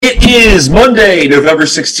It is Monday, November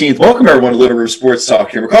 16th. Welcome, everyone, to Little River Sports Talk.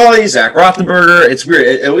 Here, Macaulay, Zach Rothenberger. It's weird.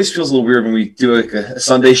 It always feels a little weird when we do like a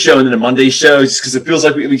Sunday show and then a Monday show, just because it feels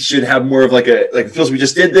like we should have more of it feels like we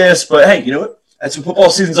just did this. But hey, you know what? That's what football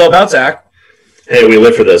season's all about, Zach. Hey, we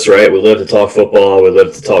live for this, right? We live to talk football. We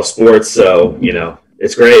live to talk sports. So,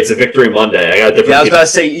 it's great. It's a victory Monday. I got different. Yeah, I was about to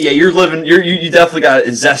say, you're living. You definitely got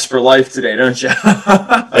a zest for life today, don't you?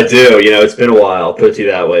 I do. It's been a while. I'll put it to you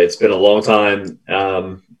that way. It's been a long time.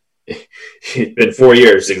 It's been 4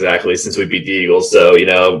 years exactly since we beat the Eagles. So,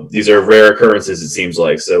 these are rare occurrences, it seems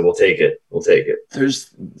like. So we'll take it.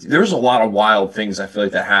 There's a lot of wild things I feel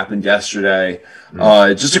like that happened yesterday,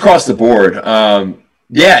 just across the board.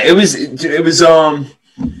 It was.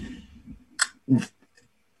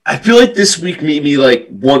 I feel like this week made me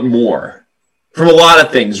want more from a lot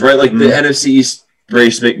of things, right? Like the NFC East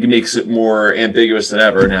race makes it more ambiguous than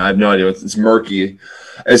ever. Now I have no idea. It's murky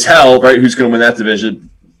as hell, right? Who's going to win that division?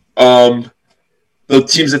 The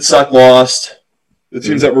teams that suck lost. The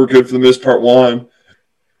teams that were good for the most part won.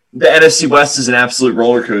 The NFC West is an absolute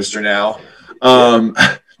roller coaster now.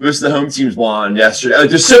 Most of the home teams won yesterday.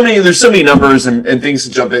 There's so many numbers and things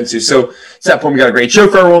to jump into. So at that point, we got a great show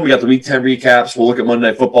for everyone. We got the Week 10 recaps. We'll look at Monday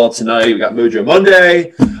Night Football tonight. We got Mojo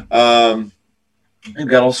Monday. We've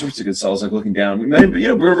got all sorts of good stuff. Looking down. We're going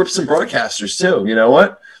to rip some broadcasters too. You know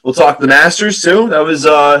what? We'll talk the Masters too. That was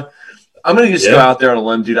I'm going to just go out there on a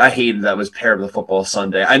limb, dude. I hated that was paired with Football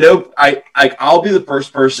Sunday. I know I'll be the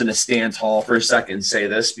first person to stand tall for a second and say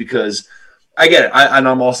this because I get it. And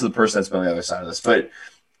I'm also the person that's been on the other side of this. But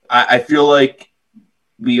I feel like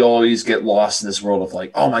we always get lost in this world of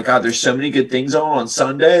oh, my God, there's so many good things on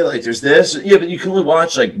Sunday. There's this. Yeah, but you can only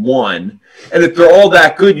watch one. And if they're all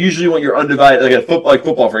that good, usually when you're undivided,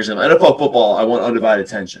 football, for example. NFL football, I want undivided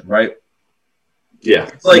attention, right? Yeah.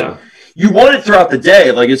 You want it throughout the day.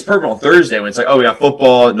 It's perfect on Thursday when it's we got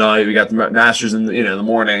football at night, we got the Masters in the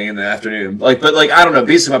morning and the afternoon. But I don't know.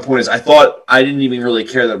 Basically, my point is I thought I didn't even really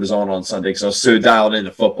care that it was on Sunday because I was so dialed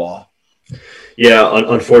into football. Yeah,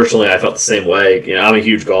 unfortunately, I felt the same way. I'm a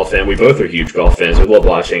huge golf fan. We both are huge golf fans. We love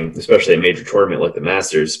watching, especially a major tournament like the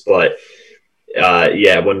Masters. But,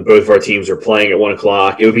 when both of our teams were playing at 1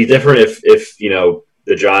 o'clock, it would be different if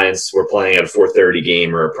the Giants were playing at a 4:30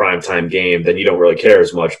 game or a primetime game, then you don't really care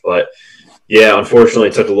as much. But yeah, unfortunately,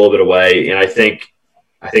 it took a little bit away. And I think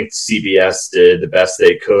CBS did the best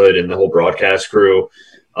they could and the whole broadcast crew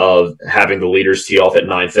of having the leaders tee off at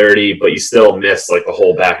 9:30, but you still missed the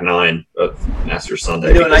whole back nine of Masters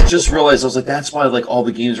Sunday. And I just realized, I was that's why all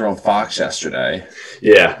the games were on Fox yesterday.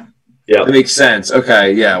 Yeah. Yeah. That makes sense.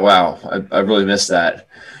 Okay. Yeah. Wow. I really missed that.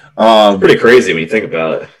 It's pretty crazy when you think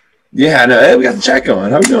about it. Yeah, no, hey, we got the chat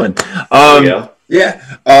going. How we doing? Yeah. We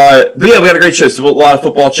got a great show. So a lot of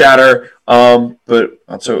football chatter. But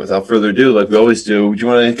I'll tell you, without further ado, like we always do, you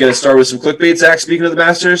want to get us started with some clickbait, Zach, speaking of the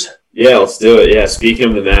Masters? Yeah, let's do it. Yeah, speaking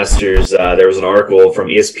of the Masters, there was an article from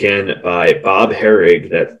ESPN by Bob Herrig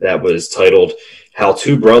that was titled "How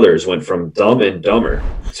Two Brothers Went from Dumb and Dumber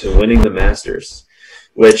to Winning the Masters."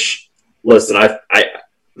 Which, listen, I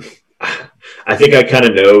think I kind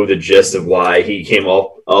of know the gist of why he came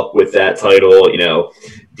up with that title.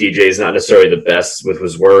 DJ's not necessarily the best with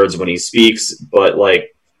his words when he speaks, but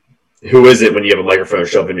who is it when you have a microphone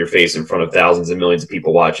shoved in your face in front of thousands and millions of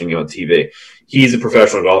people watching you on TV? He's a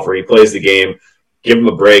professional golfer. He plays the game. Give him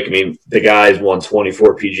a break. I mean, the guy's won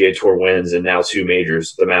 24 PGA Tour wins and now 2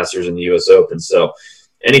 majors, the Masters and the U.S. Open. So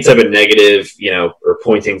any type of negative, or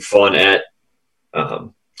pointing fun at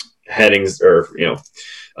headings or,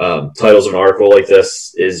 titles of an article like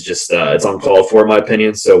this is just it's uncalled for in my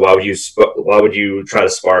opinion. So why would you try to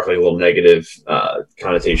spark a little negative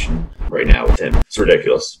connotation right now with him? It's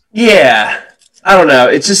ridiculous. Yeah, I don't know.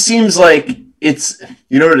 It just seems like it's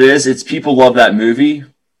what it is. It's people love that movie,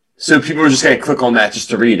 so people are just gonna click on that just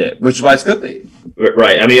to read it, which is why it's good.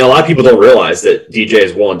 Right. I mean, a lot of people don't realize that DJ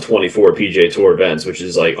has won 24 PGA Tour events, which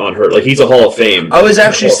is unheard. He's a Hall of Fame. I was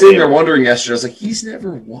actually sitting there wondering yesterday. I was he's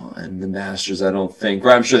never won the Masters, I don't think.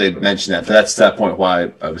 Well, I'm sure they mentioned that, but that's that point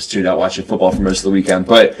why I was tuned out watching football for most of the weekend.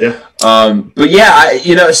 But so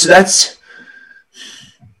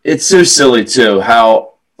it's so silly too.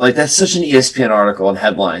 How that's such an ESPN article and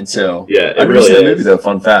headline too. Yeah, I really seen the movie though.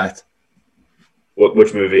 Fun fact.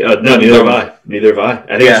 Which movie? No, neither have I. I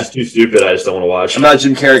think it's just too stupid. I just don't want to watch. I'm not a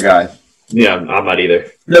Jim Carrey guy. Yeah, I'm not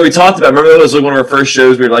either. No, we talked about. Remember that was one of our first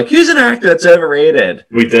shows. We were like, "Who's an actor that's overrated?"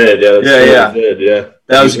 We did. Yeah. We did. Yeah.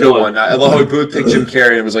 That was a good one. I love how we both picked Jim Carrey.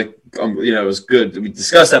 And it was it was good. We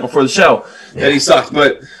discussed that before the show. Yeah. And he sucked.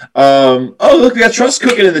 But look, we got Trust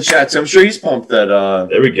cooking in the chat. So I'm sure he's pumped that.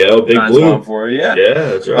 There we go. Big Blue for you. Yeah. Yeah,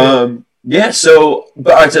 that's right. Yeah, so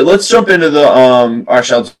but all right, so let's jump into the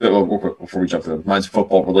actually I'll do it real quick before we jump to mine's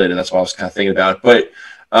football related. That's what I was kind of thinking about. But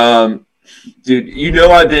dude,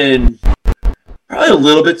 I've been probably a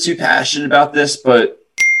little bit too passionate about this, but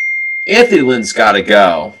Anthony Lynn's gotta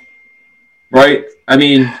go. Right? I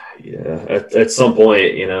mean, yeah, at some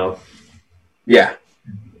point, yeah.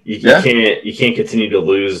 You can't continue to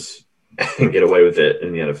lose and get away with it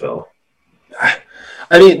in the NFL.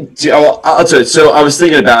 I mean, I'll tell you. So I was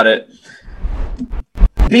thinking about it.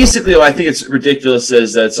 Basically, I think it's ridiculous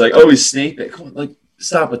is that it's like, oh, he's snake bit. Come on, like,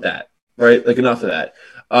 stop with that, right? Like, enough of that.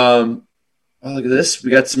 Oh, look at this.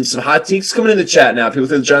 We got some hot takes coming in the chat now. People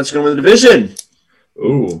think the Giants are going to win the division.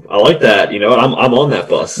 Ooh, I like that. You know what? I'm on that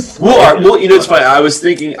bus. Well, it's funny. I was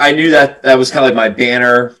thinking. I knew that was kind of like my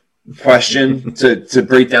banner question to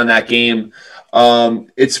break down that game.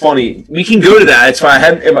 It's funny. We can go to that. It's why I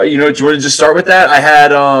had. Do you want to just start with that? I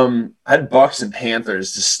had Bucks and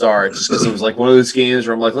Panthers to start just because it was like one of those games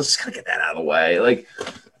where I'm like, let's just kind of get that out of the way. Like,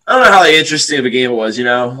 I don't know how interesting of a game it was.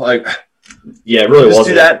 Like, yeah, it really was.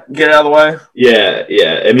 Do that, get it out of the way.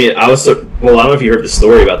 Yeah. I mean, I don't know if you heard the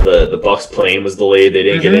story about the Bucks plane was delayed. They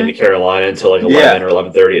didn't get into Carolina until like 11 or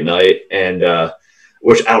 11:30 at night, and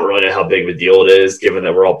which I don't really know how big of a deal it is, given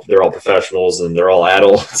that they're all professionals and they're all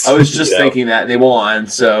adults. I was just thinking that they won,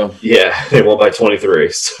 so yeah, they won by 23,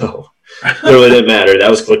 so it really didn't matter. That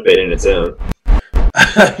was clickbait in its own.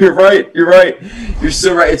 You're right. You're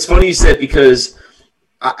so right. It's funny you said because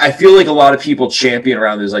I feel like a lot of people champion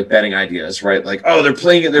around those like betting ideas, right? Like, oh, they're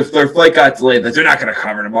playing it, their flight got delayed, but they're not going to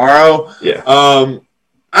cover tomorrow. Yeah.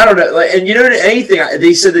 I don't know, and anything.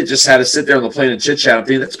 They said they just had to sit there on the plane and chit chat. I'm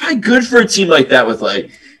thinking that's probably good for a team like that with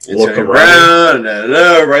like Antonio Brown,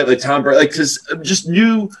 right? Like Tom Brady, like because just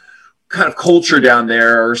new kind of culture down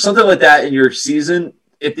there or something like that in your season.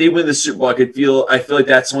 If they win the Super Bowl, I feel like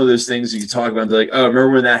that's one of those things you can talk about and be like, oh,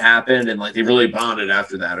 remember when that happened? And like they really bonded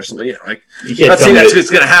after that or something. Like you can't not saying that's what's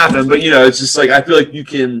going to happen, but it's just like I feel like you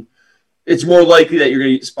can. It's more likely that you're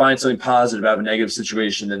going to find something positive out of a negative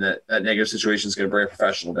situation than that negative situation is going to bring a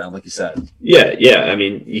professional down, like you said. Yeah. I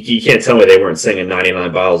mean, you can't tell me they weren't singing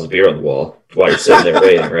 99 bottles of beer on the wall while you're sitting there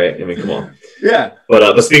waiting, right? I mean, come on. Yeah.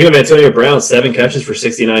 But speaking of Antonio Brown, 7 catches for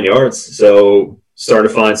 69 yards. So starting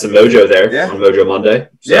to find some mojo there on Mojo Monday.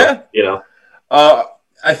 So,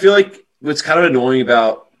 I feel like what's kind of annoying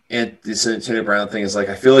about this Antonio Brown thing is like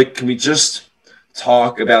I feel like can we just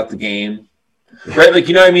talk about the game? Right, like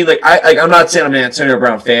what I mean. Like I'm not saying I'm an Antonio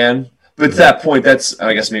Brown fan, but to that point,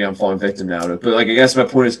 I guess maybe I'm falling victim now to it. But like, I guess my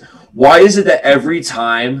point is, why is it that every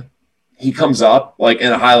time he comes up, like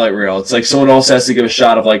in a highlight reel, it's like someone else has to give a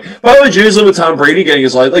shot of like, by the way, usually with Tom Brady getting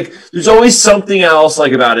his life, like there's always something else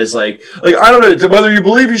like about his like I don't know whether you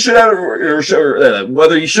believe you should have or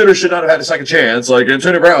whether you should or should not have had a second chance. Like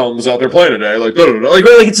Antonio Brown was out there playing today, like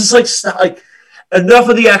it's just like stop, like enough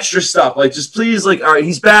of the extra stuff. Like just please, like all right,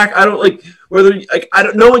 he's back. I don't like. Whether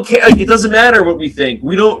no one can. Like, it doesn't matter what we think.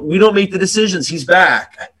 We don't make the decisions. He's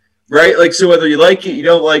back, right? Like so, whether you like it, you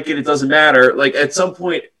don't like it, it doesn't matter. Like at some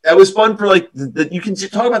point, that was fun for like you can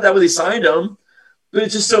talk about that when they signed him, but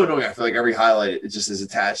it's just so annoying. I feel like every highlight it just is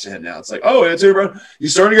attached to him now. It's like, oh, Antonio Brown,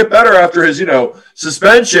 he's starting to get better after his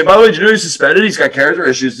suspension. By the way, did you know he's suspended? He's got character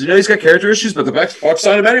issues. Did you know he's got character issues? But the Bucks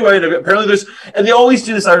signed him anyway. And apparently and they always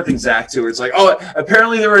do this other thing, Zach, too. Where it's like, oh,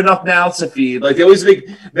 apparently there were enough mouths to feed. Like they always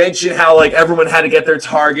mention how like everyone had to get their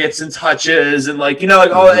targets and touches and like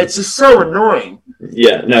it's just so annoying.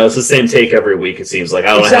 Yeah, no, it's the same take every week. It seems like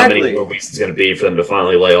I don't know how many more weeks it's going to be for them to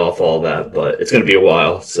finally lay off all that, but it's going to be a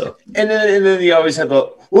while. So and then you always have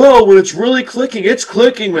the when it's really clicking, it's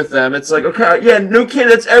clicking with them. It's like okay, no kidding,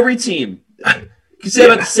 that's every team. You can say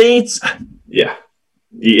about the Saints. Yeah,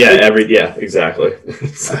 exactly.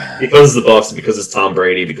 Because it's the Bucs, because it's Tom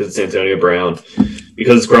Brady, because it's Antonio Brown,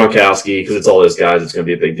 because it's Gronkowski, because it's all those guys. It's going to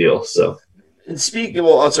be a big deal. So. And speaking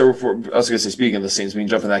of the Saints, we can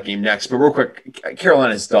jump in that game next. But real quick,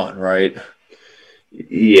 Carolina's done, right?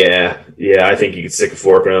 Yeah, I think you could stick a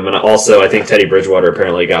fork in him. And also, I think Teddy Bridgewater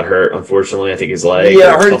apparently got hurt, unfortunately. I think his leg.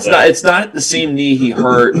 Yeah, I heard it's not the same knee he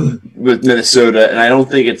hurt with Minnesota, and I don't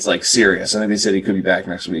think it's like serious. I think they said he could be back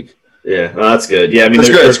next week. Yeah, well, that's good. Yeah, I mean, that's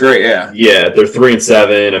good. That's great. Yeah. Yeah, they're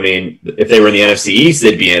 3-7. I mean, if they were in the NFC East,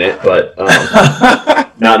 they'd be in it, but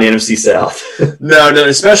not in the NFC South. No,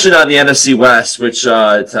 especially not in the NFC West, which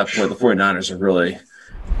at that point the 49ers are really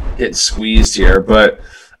getting squeezed here. But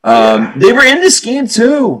they were in this game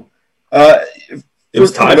too. It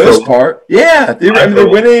was tied for the most part. Yeah, they're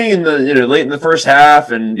winning in the late in the first half,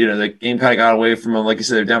 and the game kind of got away from them. Like you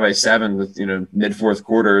said, they're down by 7 with mid fourth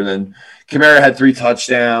quarter, and then Kamara had 3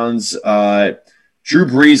 touchdowns. Drew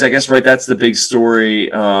Brees, I guess, right? That's the big story.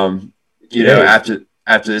 After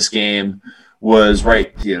after this game was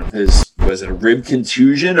was it a rib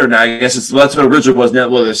contusion or now? I guess that's what originally was. Now,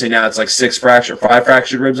 they're saying now it's like 5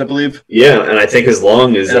 fractured ribs, I believe. Yeah, and I think his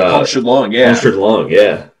lung is punctured lung. Yeah, punctured lung.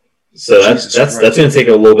 Yeah, so that's going to take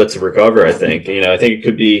a little bit to recover. I think. I think it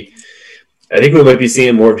could be. I think we might be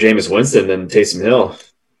seeing more of Jameis Winston than Taysom Hill.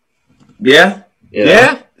 Yeah,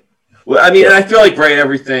 yeah. Well, I mean, and I feel like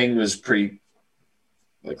everything was pretty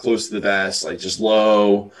close to the vest, just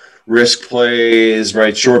low risk plays,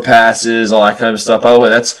 short passes, all that kind of stuff. By the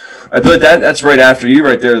way, I feel like that's right after you,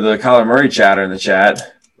 right there, the Kyler Murray chatter in the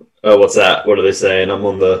chat. Oh, what's that? What are they saying? I'm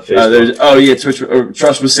on the Facebook. Twitch.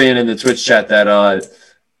 Trust was saying in the Twitch chat that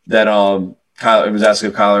Kyler was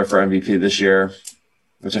asking Kyler for MVP this year,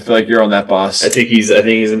 which I feel like you're on that bus. I think he's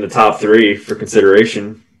in the top 3 for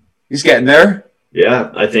consideration. He's getting there.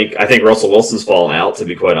 Yeah, I think Russell Wilson's fallen out, to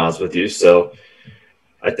be quite honest with you. So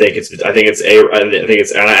I think it's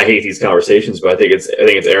and I hate these conversations, but I think it's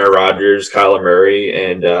Aaron Rodgers, Kyler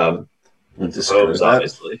Murray, and Mahomes,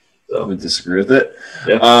 obviously. So I would disagree with it.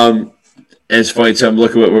 Yeah. And it's funny too. I'm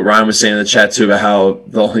looking at what Ryan was saying in the chat too about how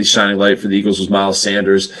the only shining light for the Eagles was Miles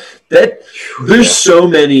Sanders. There's so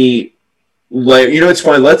many. It's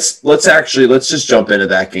funny. Let's just jump into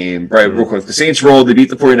that game real quick. The Saints rolled. They beat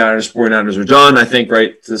the 49ers. 49ers are done. I think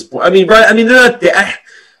to this point. I mean, they're not dead.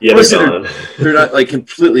 Yeah, they're not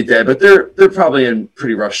completely dead, but they're probably in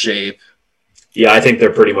pretty rough shape. Yeah, I think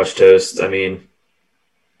they're pretty much toast. I mean,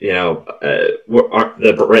 the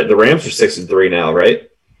Rams are 6-3 now, right?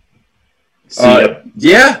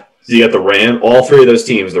 Yeah. So you got all 3 of those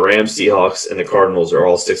teams, the Rams, Seahawks, and the Cardinals are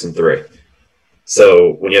all 6-3.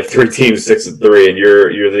 So when you have 3 teams 6-3 and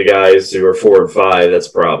you're the guys who are 4-5, that's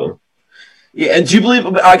a problem. Yeah, and do you believe?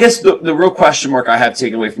 I guess the real question mark I have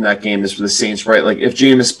taken away from that game is for the Saints, right? If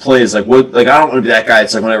Jameis plays, what? I don't want to be that guy.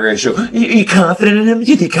 It's whenever I show, are you confident in him?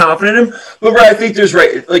 Do you think confident in him? But I think there's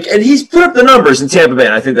and he's put up the numbers in Tampa Bay.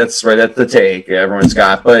 And I think that's right. That's the take everyone's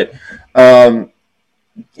got. But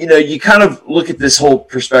you kind of look at this whole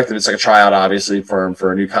perspective. It's like a tryout, obviously, for him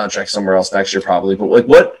for a new contract somewhere else next year, probably. But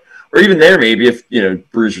what? Or even there, maybe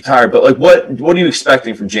if Brew's retired. But what are you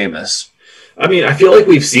expecting from Jameis? I mean, I feel like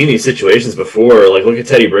we've seen these situations before. Look at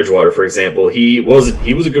Teddy Bridgewater, for example. He was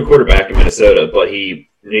a good quarterback in Minnesota, but he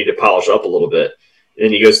needed to polish up a little bit.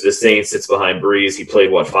 And he goes to the Saints, sits behind Breeze. He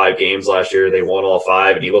played 5 games last year. They won all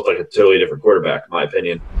 5, and he looked like a totally different quarterback, in my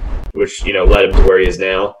opinion, which led him to where he is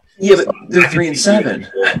now. Yeah, but they're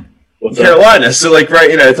 3-7. Carolina, so it's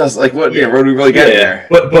what do we really get there?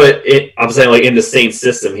 But I'm saying in the Saints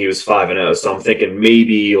system he was 5-0, so I'm thinking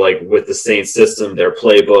maybe with the Saints system, their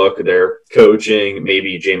playbook, their coaching,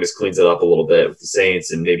 maybe Jameis cleans it up a little bit with the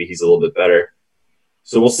Saints, and maybe he's a little bit better.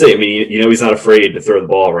 So we'll see. I mean, he's not afraid to throw the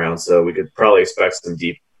ball around, so we could probably expect some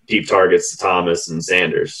deep targets to Thomas and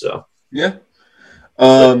Sanders. So yeah.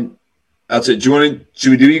 I'll say, should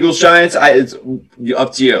we do Eagles Giants? It's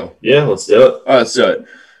up to you. Yeah, let's do it. All right, let's do it.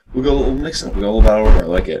 We'll go a little mix up. We'll go a little bit over. I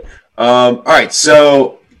like it. All right,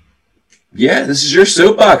 so yeah, this is your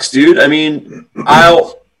soapbox, dude. I mean,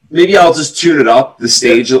 I'll just tune it up the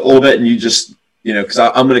stage a little bit, and you just because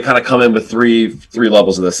I'm going to kind of come in with three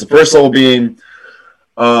levels of this. The first level being,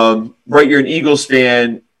 you're an Eagles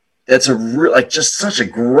fan. That's just such a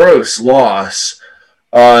gross loss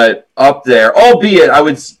up there. Albeit, I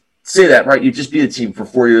would say that, you just beat a team for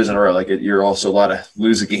 4 years in a row. You're also allowed to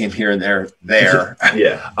lose a game here and there.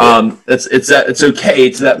 Yeah. It's okay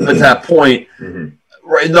to that point.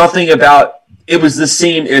 Mm-hmm. Nothing about it was the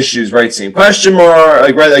same issues, right? Same question mark,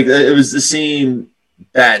 it was the same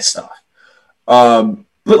bad stuff. But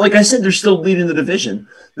like I said, they're still leading the division.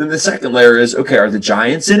 Then the second layer is, okay, are the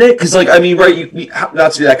Giants in it? Because not to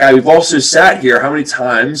be that guy, we've also sat here how many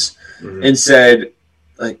times and said,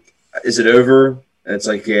 is it over? And it's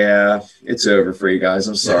yeah, it's over for you guys.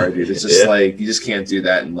 I'm sorry, dude. It's just you just can't do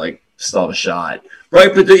that and still have a shot.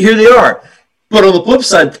 Right, but here they are. But on the flip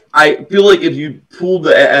side, I feel like if you pulled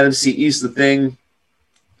the NFC East, the thing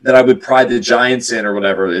that I would pride the Giants in or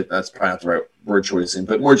whatever, that's probably not the right word choicing,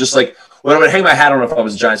 but more just what I would hang my hat on if I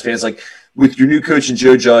was a Giants fan is with your new coach and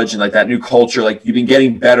Joe Judge and that new culture, you've been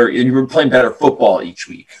getting better and you've been playing better football each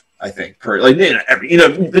week. I think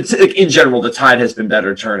in general, the tide has been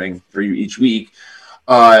better turning for you each week.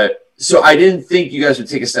 So I didn't think you guys would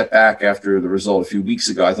take a step back after the result a few weeks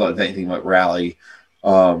ago. I thought if anything might rally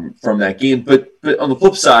from that game. But on the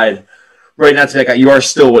flip side, right now to that guy, you are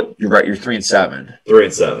still you're right. You're 3-7.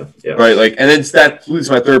 3-7. Yeah. Right. And then that leads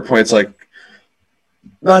to my third point. It's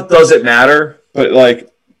not does it matter,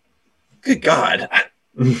 but good God. I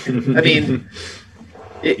mean,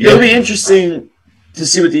 it'll be interesting to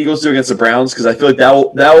see what the Eagles do against the Browns because I feel like that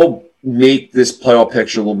will make this playoff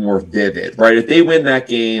picture a little more vivid, right? If they win that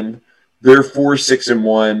game, they're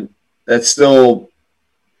 4-6-1. That's still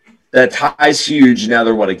that tie's huge. Now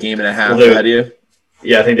they're a game and a half ahead of you.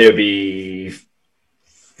 Yeah, I think they would be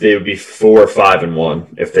 4-5-1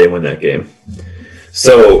 if they win that game.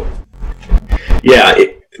 So, yeah,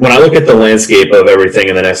 when I look at the landscape of everything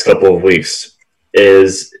in the next couple of weeks,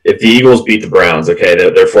 is if the Eagles beat the Browns, okay,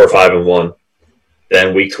 they're 4-5-1.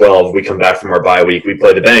 Then week 12, we come back from our bye week. We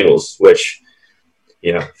play the Bengals, which,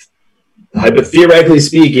 theoretically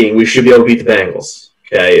speaking, we should be able to beat the Bengals.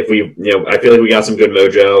 Okay, if we, I feel like we got some good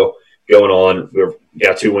mojo going on. We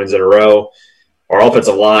got 2 wins in a row. Our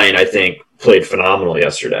offensive line, I think, played phenomenal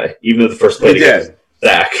yesterday. Even though the first play against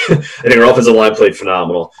Zach, I think our offensive line played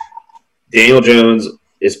phenomenal. Daniel Jones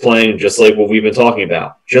is playing just like what we've been talking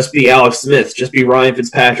about. Just be Alex Smith. Just be Ryan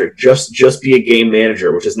Fitzpatrick. Just be a game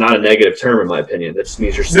manager, which is not a negative term in my opinion. That just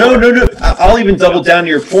means you're smart. No. I'll even double down to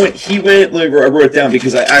your point. He went. I wrote it down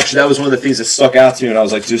because that was one of the things that stuck out to me when I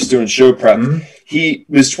was just doing show prep. Mm-hmm. He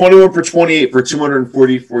was 21 for 28 for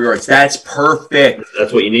 244 yards. That's perfect.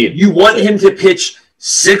 That's what you need. You want him to pitch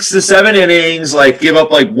 6 to 7 innings, give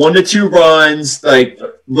up 1 to 2 runs,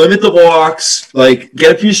 limit the walks,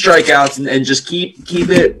 get a few strikeouts, and just keep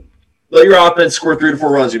it. Let your offense score 3 to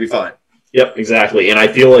 4 runs, you'll be fine. Yep, exactly. And I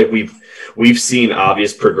feel like we've seen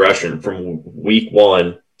obvious progression from week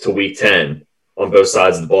 1 to week 10 on both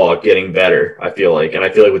sides of the ball, getting better. I feel like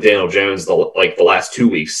with Daniel Jones, the last 2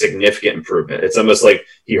 weeks, significant improvement. It's almost like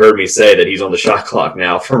he heard me say that he's on the shot clock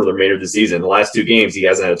now for the remainder of the season. The last 2 games, he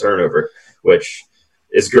hasn't had a turnover, which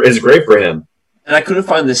is great for him. And I couldn't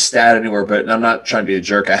find this stat anywhere, but I'm not trying to be a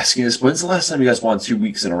jerk asking this. When's the last time you guys won 2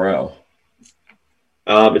 weeks in a row?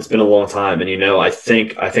 It's been a long time, and I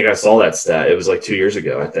think I saw that stat. It was 2 years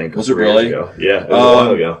ago. I think. Was it really? Yeah, it was a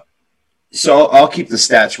while ago. So I'll keep the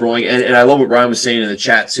stats rolling, and I love what Ryan was saying in the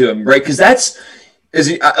chat too. Right, because it's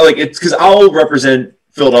because I'll represent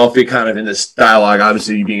Philadelphia kind of in this dialogue.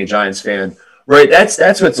 Obviously, you being a Giants fan, right?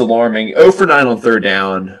 That's what's alarming. 0 for 9 on third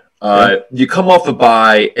down. You come off a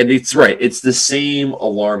bye, and it's right. It's the same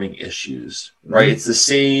alarming issues, right? Mm-hmm. It's the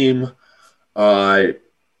same.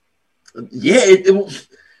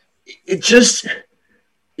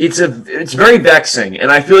 It's very vexing,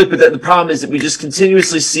 and I feel like the problem is that we just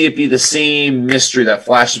continuously see it be the same mystery that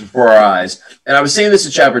flashes before our eyes. And I was saying this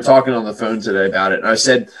to Chad, we're talking on the phone today about it, and I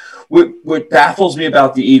said, what baffles me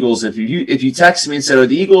about the Eagles, if you text me and said,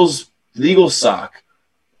 the Eagles suck,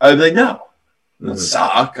 I'd be like, no. Mm-hmm.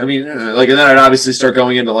 Suck. I mean, and then I'd obviously start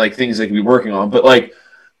going into things they could be working on. But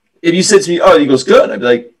if you said to me, "Oh, the Eagles good," I'd be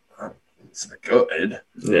like, oh, "It's not good."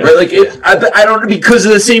 Yeah. Right? I don't because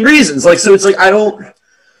of the same reasons. So it's I don't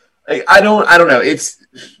know. It's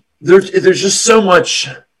there's just so much.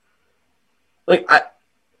 I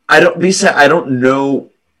don't know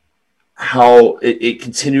how it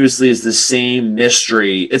continuously is the same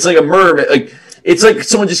mystery. It's like a murder. It's like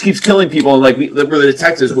someone just keeps killing people, and we're the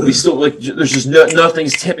detectives, but we still there's just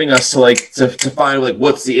nothing's tipping us to find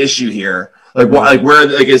what's the issue here,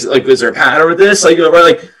 is there a pattern with this,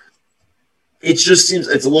 it just seems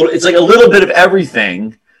it's a little bit of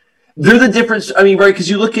everything. They're the difference. I mean, right? Because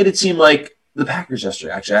you look at it, seemed like the Packers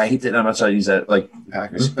yesterday. Actually, I hate that I'm not trying to use that the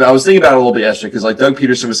Packers, but I was thinking about it a little bit yesterday because Doug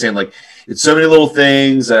Peterson was saying it's so many little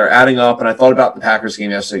things that are adding up, and I thought about the Packers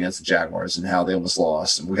game yesterday against the Jaguars and how they almost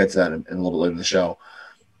lost, and we'll get to that in a little bit later in the show.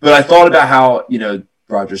 But I thought about how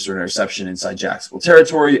Rodgers threw an interception inside Jacksonville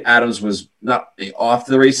territory. Adams was not off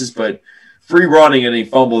to the races, but free running, and he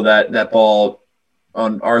fumbled that ball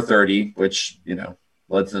on our 30, which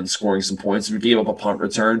led to them scoring some points. We gave up a punt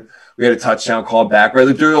return. We had a touchdown called back, right?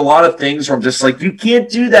 There are a lot of things where I'm just you can't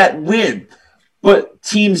do that and win. But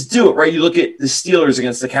teams do it, right? You look at the Steelers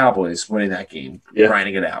against the Cowboys winning that game,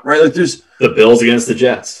 grinding it out, right? There's the Bills against the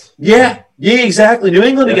Jets. Yeah, exactly. New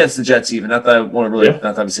England against the Jets, even. Not that I want to really, not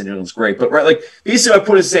that I'm saying New England's great, but right, basically my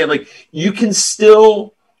point is saying, you can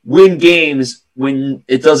still win games when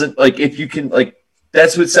it doesn't, if you can,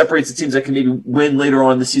 that's what separates the teams that can maybe win later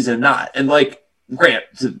on in the season and not. And Grant,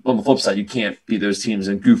 on the flip side, you can't be those teams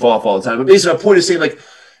and goof off all the time. But basically, my point is saying,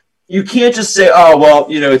 you can't just say, "Oh, well,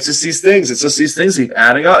 it's just these things. It's just these things keep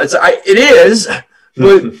adding up." It is,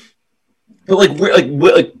 but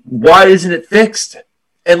why isn't it fixed?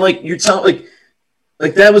 And you're telling,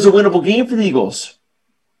 that was a winnable game for the Eagles.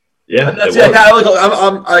 Yeah, that's it.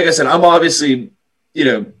 I'm like I said, I'm obviously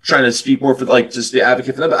trying to speak more for just the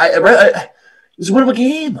advocate for them. But it was a winnable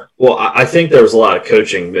game. Well, I think there was a lot of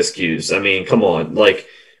coaching miscues. I mean, come on,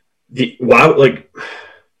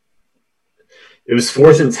 it was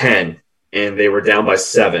 4th and 10, and they were down by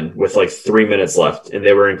 7 with 3 minutes left, and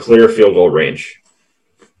they were in clear field goal range.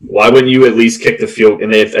 Why wouldn't you at least kick the field?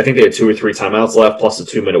 And I think they had 2 or 3 timeouts left, plus a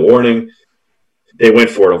 2-minute warning. They went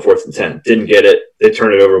for it on 4th and 10. Didn't get it. They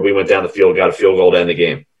turned it over. We went down the field, got a field goal to end the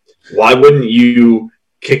game. Why wouldn't you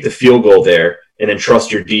kick the field goal there and then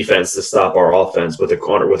trust your defense to stop our offense with a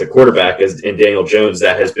quarterback in Daniel Jones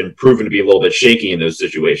that has been proven to be a little bit shaky in those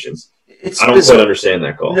situations? I don't quite understand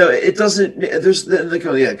that call. No, it doesn't. There's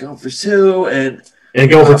going for 2 and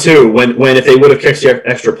go for 2 when if they would have kicked the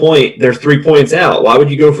extra point, they're 3 points out. Why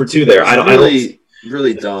would you go for 2 there?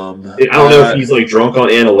 Really dumb. I don't know if he's like drunk on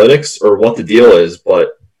analytics or what the deal is,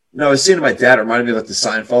 but no, I was saying to my dad, it reminded me of like the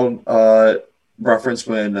Seinfeld reference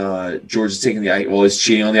when George is taking he's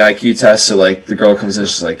cheating on the IQ test. So like the girl comes in,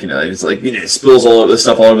 she's like, spills all of the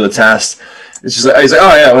stuff all over the test. And she's like, he's like,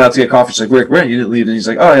 oh yeah, I went out to get coffee. She's like, where? You didn't leave. And he's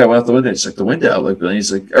like, oh yeah, I went out the window. She's like, the window. Like, and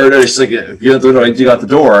he's like, or no, she's like, yeah, you got the window. You got the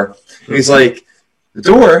door. And he's like, the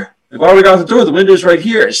door? Like, why would we go out the door? The window's right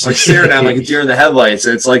here. She's like staring at him like a deer in the headlights.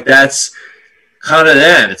 And it's like that's kind of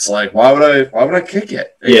then. It's like, why would I kick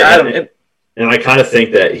it? Like, yeah, and I kind of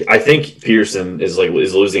think Peterson is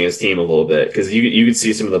losing his team a little bit because you could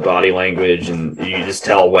see some of the body language and you just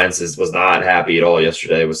tell Wentz was not happy at all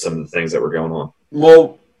yesterday with some of the things that were going on.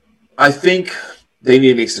 Well, I think they need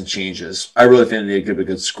to make some changes. I really think they need to give a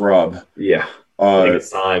good scrub. Yeah, I think it's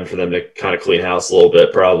time for them to kind of clean house a little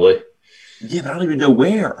bit, probably. Yeah, but I don't even know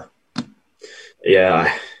where.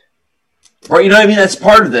 Yeah. Right, you know what I mean? That's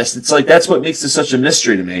part of this. It's like that's what makes this such a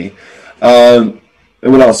mystery to me.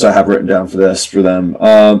 And what else do I have written down for them?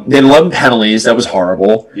 They had 11 penalties. That was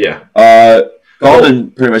horrible. Yeah. Golden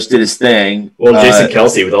pretty much did his thing. Well, Jason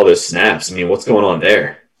Kelce with all those snaps. I mean, what's going on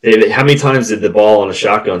there? How many times did the ball on a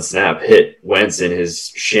shotgun snap hit Wentz in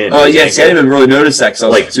his shin? Oh, yes. I didn't even really notice that because I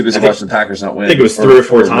was too busy watching the Packers not win. I think it was 3 or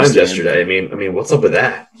 4 times yesterday. I mean, what's up with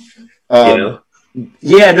that?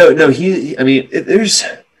 Yeah, no. There's.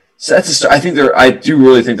 So that's a start. I do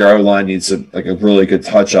really think their O-line needs a really good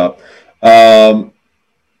touch up.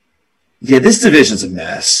 Yeah, this division's a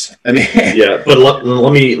mess. I mean, yeah, but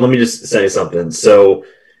let me just say something. So,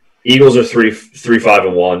 Eagles are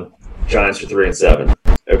 3-5-1. Giants are 3-7.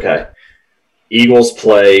 Okay, Eagles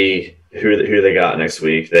play who they got next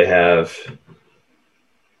week. They have.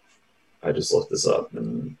 I just looked this up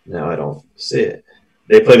and now I don't see it.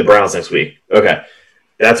 They play the Browns next week. Okay.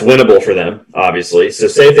 That's winnable for them, obviously. So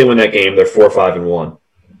say if they win that game, they're 4-5-1.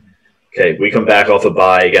 Okay, we come back off a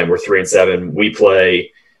bye. Again, we're 3-7. We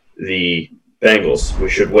play the Bengals. We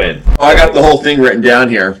should win. Oh, I got the whole thing written down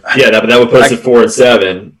here. Yeah, that would put us at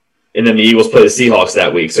 4-7. And then the Eagles play the Seahawks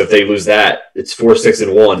that week. So if they lose that, it's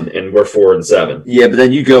 4-6-1, and we're 4-7. Yeah, but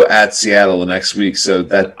then you go at Seattle the next week, so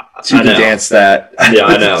that you can dance that. Yeah,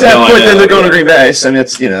 I know. Then they're going to Green Bay. So I mean,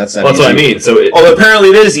 that's not that's easy. what I mean. So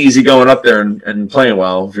apparently it is easy going up there and playing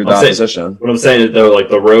well if you're the opposition. What I'm saying is, though, like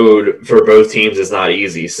the road for both teams is not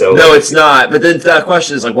easy. So no, it's not. But then that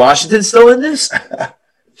question is like, Washington's still in this?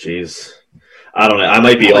 Jeez, I don't know. I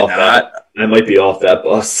might be off that. I might be off that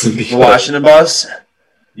bus. The Washington bus.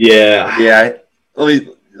 Yeah. Yeah. Do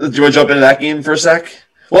you want to jump into that game for a sec?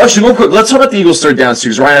 Well, actually, real quick, let's talk about the Eagles' third down too,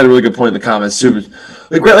 because Ryan had a really good point in the comments too.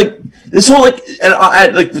 This whole with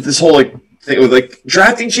this whole thing with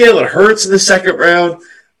drafting Jalen Hurts in the second round,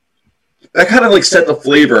 that kind of set the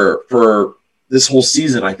flavor for this whole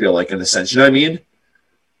season. I feel like in a sense, you know what I mean?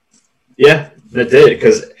 Yeah, that did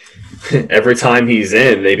because every time he's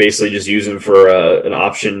in, they basically just use him for an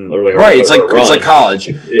option or right. It's like college.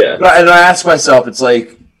 Yeah, and I ask myself, it's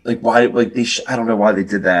like why I don't know why they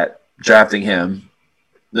did that drafting him.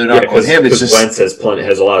 They're not with him. It's just Wentz has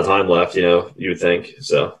a lot of time left. You would think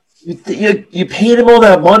so. You paid him all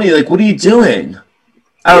that money. Like, what are you doing?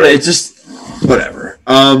 I don't know. It's just whatever.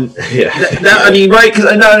 I mean, right?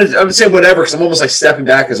 Because I'm saying whatever because I'm almost stepping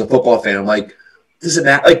back as a football fan. I'm like, does it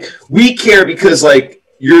matter? We care because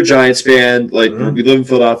you're a Giants fan. We live in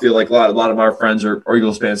Philadelphia. A lot of our friends are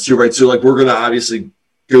Eagles fans too, right? So we're gonna obviously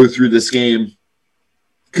go through this game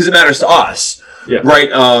because it matters to us. Yeah. Right.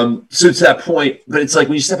 So to that point, but it's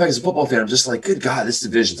when you step back as a football fan, I'm just good God, this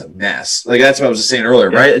division's a mess. That's what I was just saying earlier,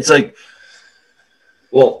 right? It's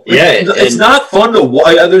well, yeah, it's not fun to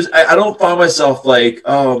watch. I don't find myself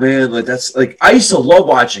oh man, that's I used to love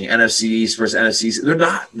watching NFC East versus NFC East.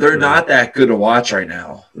 They're not that good to watch right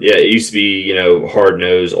now. Yeah, it used to be hard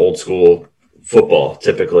nosed, old school football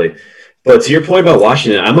typically. But to your point about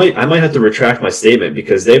Washington, I might have to retract my statement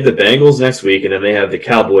because they have the Bengals next week and then they have the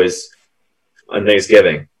Cowboys on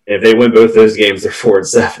Thanksgiving. And if they win both those games, they're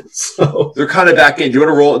 4-7. So they're kind of back in. Do you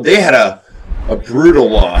want to roll? They had a brutal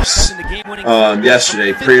loss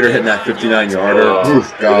yesterday. Prater hitting that 59-yarder.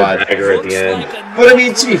 Oof, God. At the end. But I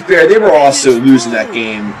mean, to be fair, they were also losing that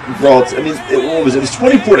game. What was it? It was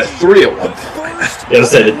 24-3 at one point. I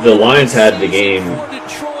said the Lions had the game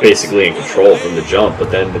basically in control from the jump, but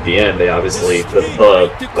then at the end, they obviously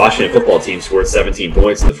the Washington football team scored 17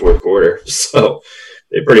 points in the fourth quarter, so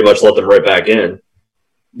they pretty much let them right back in.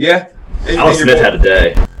 Yeah, Alex Smith had a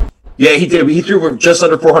day. Yeah, he did. He threw just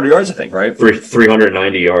under 400 yards, I think, right?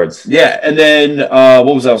 390 yards. Yeah, and then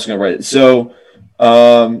what was I going to write? So,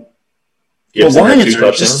 the Lions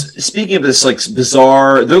are just, speaking of this like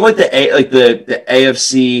bizarre, they're like the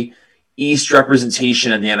AFC East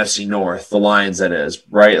representation and the NFC North. The Lions, that is,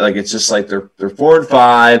 right? Like it's just like they're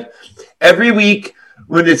 4-5 every week.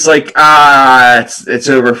 When it's like, it's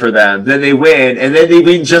over for them. Then they win, and then they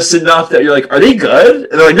win just enough that you're like, are they good?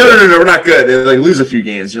 And they're like, no, we're not good. They like lose a few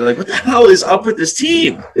games. You're like, what the hell is up with this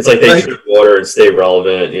team? It's like they drink water and stay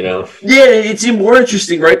relevant, you know? Yeah, it's even more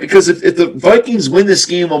interesting, right? Because if the Vikings win this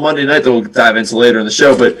game on Monday night, that we'll dive into later in the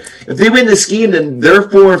show, but if they win this game, then they're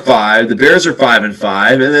 4-5. The Bears are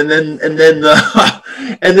 5-5, and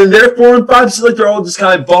then they're 4-5. So like they're all just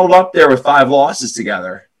kind of bundled up there with 5 losses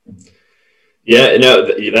together. Yeah, no,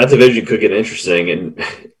 that division could get interesting, and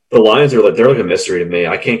the Lions are they're like a mystery to me.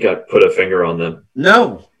 I can't put a finger on them.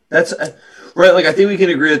 No, that's right. Like I think we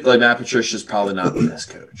can agree that like Matt Patricia's probably not the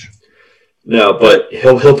best coach. No, but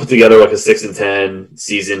he'll put together like a 6-10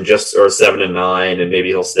 season, or 7-9, and maybe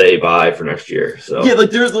he'll stay by for next year. So yeah, like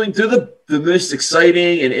they're the most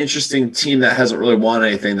exciting and interesting team that hasn't really won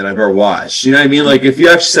anything that I've ever watched. You know what I mean? Like if you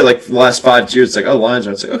actually said like the last 5 years, it's like Lions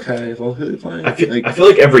are. It's like okay, well who are they playing? I feel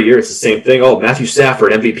like every year it's the same thing. Oh, Matthew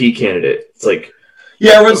Stafford, MVP candidate. It's like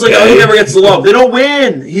everyone's like, he never gets the love. They don't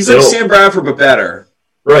win. He's like Sam Bradford but better.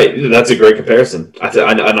 Right, that's a great comparison.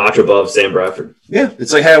 A notch above Sam Bradford. Yeah,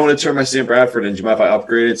 it's like, hey, I want to turn my Sam Bradford in. Do you mind if I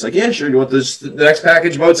upgrade it? It's like, yeah, sure. You want the next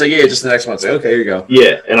package mode? It's like, yeah, just the next one. It's like, okay, here you go.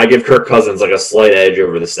 Yeah, and I give Kirk Cousins like a slight edge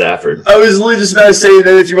over the Stafford. I was literally just about to say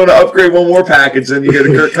that if you want to upgrade one more package, then you get a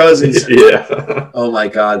Kirk Cousins. Yeah. Oh my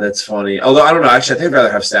God, that's funny. Although I don't know, actually, I think I'd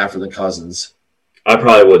rather have Stafford than Cousins. I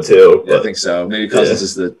probably would too. Yeah, I think so. Maybe Cousins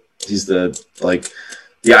is the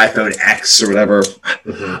iPhone X or whatever.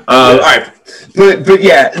 Mm-hmm. All right. But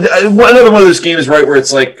yeah, another one of those games, right, where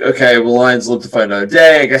it's like, okay, well, Lions live to fight another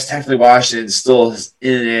day. I guess technically Washington's still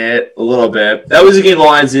in it a little bit. That was a game the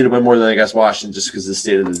Lions needed to win more than, I guess, Washington just because of the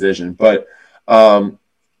state of the division. But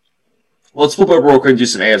let's flip over real quick and do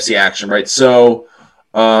some AFC action, right? So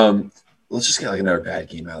let's just get like another bad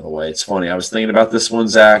game out of the way. It's funny. I was thinking about this one,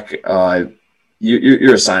 Zach.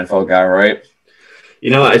 You're a Seinfeld guy, right?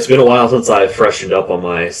 You know, it's been a while since I've freshened up on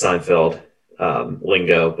my Seinfeld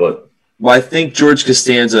lingo, but... Well, I think George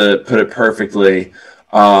Costanza put it perfectly.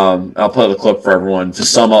 I'll play the clip for everyone to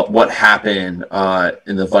sum up what happened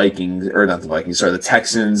in the Vikings, or not the Vikings, sorry, the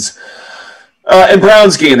Texans and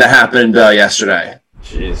Browns game that happened yesterday.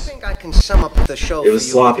 Jeez. I think I can sum up the show. It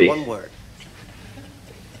was sloppy. With one word.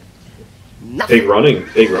 Nothing.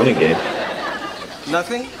 Big running game.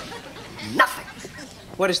 Nothing? Nothing.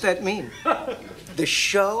 What does that mean? The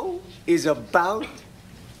show is about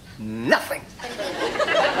nothing.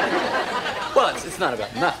 Well, it's not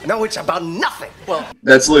about nothing. No, it's about nothing. Well,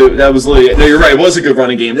 that was Lou. No, you're right. It was a good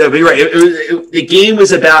running game. No, but you're right. The game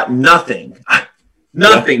was about nothing.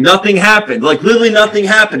 Nothing. Yeah. Nothing happened. Like, literally nothing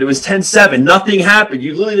happened. It was 10-7. Nothing happened.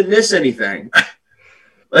 You literally didn't miss anything.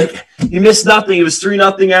 Like, you missed nothing. It was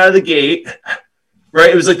 3-0 out of the gate. Right?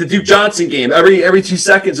 It was like the Duke Johnson game. Every 2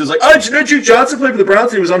 seconds, it was like, oh, did you know Duke Johnson played for the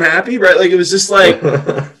Browns and he was unhappy? Right? Like, it was just like,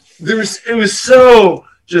 it was so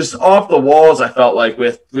just off the walls, I felt like,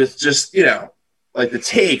 with just, you know, like the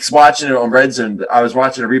takes, watching it on Red Zone. I was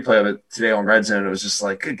watching a replay of it today on Red Zone. It was just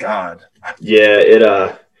like, good God. Yeah, you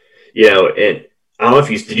know, and I don't know if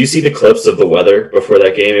did you see the clips of the weather before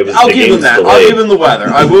that game? I'll give him that. Delayed. I'll give him the weather.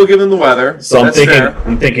 I will give him the weather. So I'm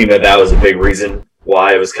thinking that was a big reason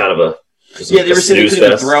why it was kind of a they were saying they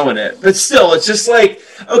couldn't throw in it, but still, it's just like,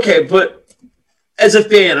 okay, but as a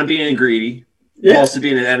fan, I'm being greedy. Yeah. I'm also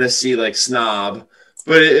being an NFC like snob,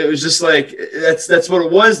 but it was just like that's what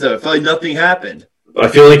it was though. It felt like nothing happened. I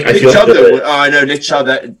feel like Nick Chubb.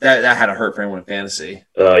 That had a hurt for anyone in fantasy.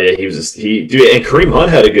 Yeah, and Kareem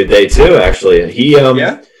Hunt had a good day too. Actually, he had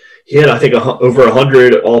I think over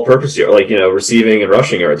 100 all-purpose yards, like, you know, receiving and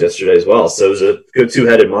rushing yards yesterday as well. So it was a good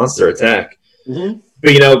two-headed monster attack. Mm-hmm.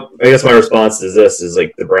 But, you know, I guess my response to this is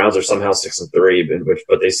like the Browns are somehow 6-3,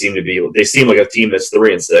 but they seem like a team that's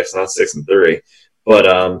 3-6, not 6-3.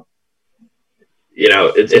 But you know,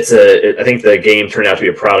 I think the game turned out to be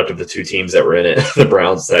a product of the two teams that were in it, the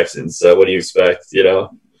Browns, Texans. So what do you expect? You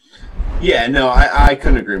know? Yeah, no, I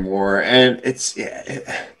couldn't agree more. And it's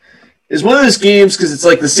one of those games because it's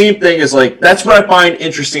like the same thing as like that's what I find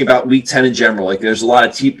interesting about Week 10 in general. Like there's a lot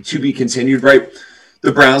of to be continued, right?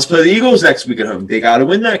 The Browns play the Eagles next week at home. They got to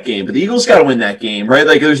win that game, but the Eagles got to win that game, right?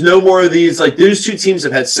 Like, there's no more of these. Like, those two teams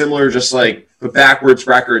have had similar, just like, but backwards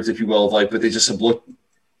records, if you will, of like, but they just have looked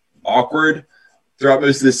awkward throughout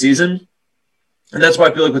most of the season. And that's why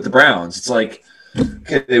I feel like with the Browns, it's like,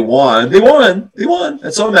 okay, they won.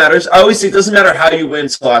 That's all that matters. I always say it doesn't matter how you win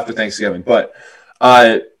until after Thanksgiving, but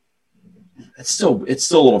it's still a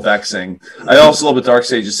little vexing. I also love what Dark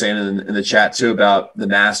Sage is saying in the chat too about the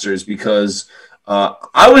Masters, because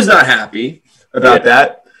I was not happy about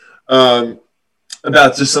that,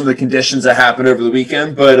 about just some of the conditions that happened over the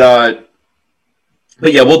weekend. But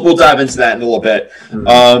yeah, we'll dive into that in a little bit.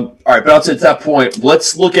 All right, but I'll say at that point,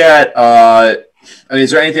 let's look at. I mean,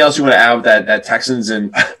 is there anything else you want to add with that Texans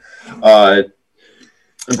and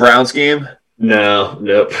Browns game? No,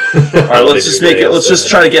 nope. All right, let's just make it. Let's just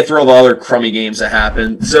try to get through all the other crummy games that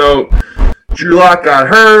happened. So, Drew Lock got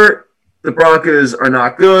hurt. The Broncos are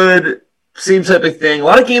not good. Same type of thing. A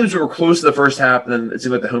lot of games were close to the first half, and then it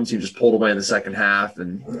seemed like the home team just pulled away in the second half.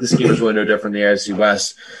 And this game was really no different than the AFC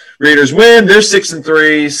West. Raiders win. They're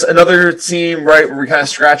 6-3. Another team, right, where we kind of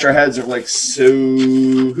scratch our heads of like, so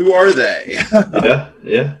who are they?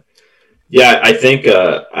 Yeah. I think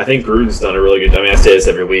Gruden's done a really good. I mean, I say this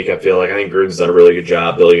every week. I think Gruden's done a really good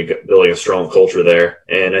job building a strong culture there,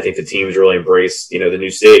 and I think the team's really embraced the new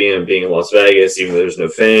stadium, being in Las Vegas, even though there's no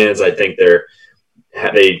fans. I think they're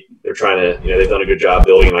trying to they've done a good job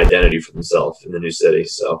building an identity for themselves in the new city.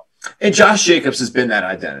 So, and Josh Jacobs has been that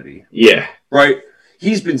identity. Yeah, right.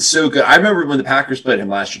 He's been so good. I remember when the Packers played him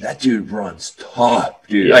last year. That dude runs tough,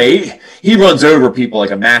 dude. Yeah. Like, he runs over people like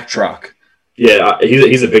a Mack truck. Yeah,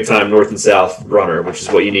 he's a big-time north and south runner, which is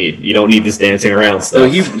what you need. You don't need this dancing around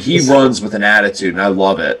stuff. So he runs with an attitude, and I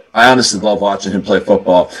love it. I honestly love watching him play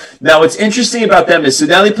football. Now, what's interesting about them is, so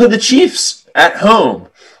now they play the Chiefs at home.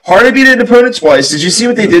 Hard beat an opponent twice. Did you see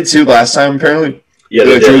what they did, too, last time, apparently? Yeah,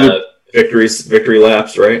 they did victory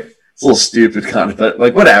laps, right? It's a little stupid, kind of, but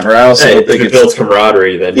like whatever. I also don't think it builds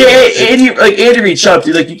camaraderie. Then Andy Reid, shut up,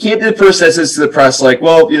 dude. Like you can't be the person that says to the press, like,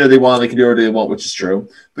 well, they won, they can do whatever they want, which is true.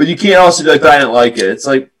 But you can't also be like, but I didn't like it. It's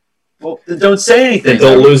like, well, then don't say anything.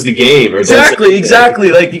 Don't lose the game. Or exactly.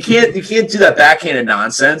 Like you can't do that backhanded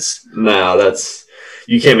nonsense. No,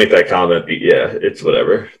 you can't make that comment. Yeah, it's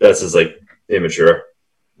whatever. That's just like immature.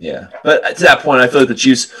 Yeah, but to that point, I feel like the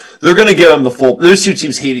Chiefs, they're going to give them the full – those two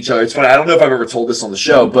teams hate each other. It's funny. I don't know if I've ever told this on the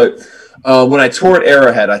show, but when I toured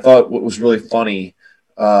Arrowhead, I thought what was really funny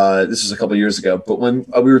this was a couple of years ago, but when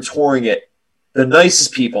we were touring it, the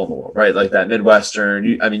nicest people in the world, right, like that Midwestern –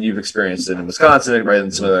 you've experienced it in Wisconsin, right,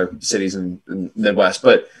 and some other cities in the Midwest,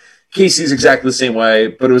 but Casey's exactly the same way.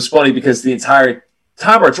 But it was funny because the entire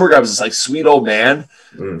time our tour guide was this, like, sweet old man,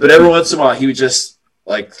 but every once in a while he would just –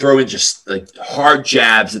 like throw in just like hard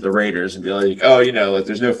jabs at the Raiders and be like, oh, like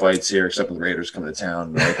there's no fights here except when the Raiders come to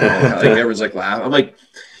town. Like everyone's like laughing. I'm like,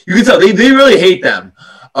 you can tell they really hate them.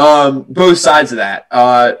 Both sides of that.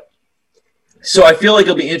 So I feel like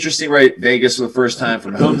it'll be interesting, right? Vegas for the first time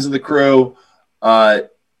from Holmes and the crew.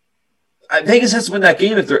 Vegas has to win that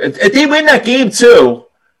game. If they win that game too,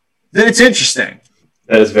 then it's interesting.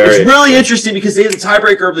 That is it's really interesting because they have the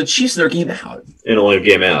tiebreaker of the Chiefs in their game out. In only a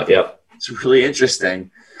game out, yep. It's really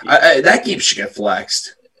interesting. That game should get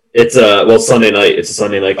flexed. It's Sunday night. It's a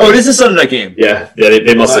Sunday night game. Oh, it is a Sunday night game. Yeah,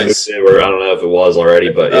 they must have moved it, or I don't know if it was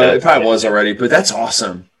already, but yeah, it probably was already. But that's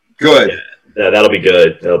awesome. Good. Yeah, that'll be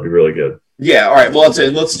good. That'll be really good. Yeah. All right. Well,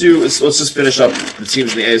 let's just finish up the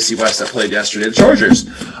teams in the AFC West that played yesterday. The Chargers.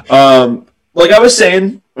 Like I was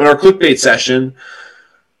saying in our clickbait session.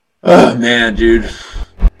 Oh man, dude.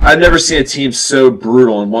 I've never seen a team so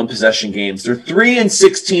brutal in one-possession games. They're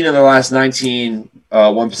 3-16 in their last 19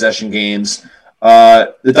 one-possession games.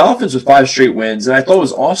 The Dolphins with 5 straight wins, and I thought it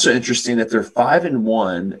was also interesting that they're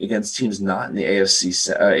 5-1 against teams not in the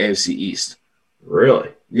AFC East. Really?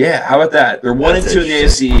 Yeah. How about that? They're 1-2 in the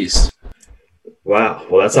AFC East. Wow.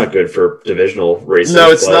 Well, that's not good for divisional races. No,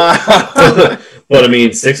 it's not. But I mean,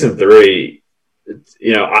 6-3.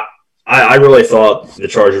 I really thought the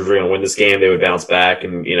Chargers were going to win this game. They would bounce back.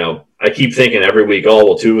 And, I keep thinking every week,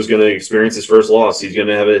 Tua's going to experience his first loss. He's going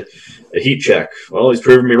to have a heat check. Well, he's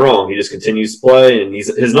proven me wrong. He just continues to play. And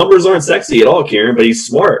his numbers aren't sexy at all, Kieran, but he's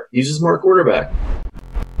smart. He's a smart quarterback.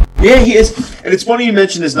 Yeah, he is. And it's funny you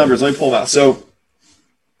mentioned his numbers. Let me pull them out. So,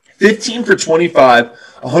 15 for 25,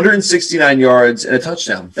 169 yards, and a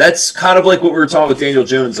touchdown. That's kind of like what we were talking with Daniel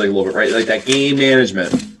Jones like a little bit, right? Like that game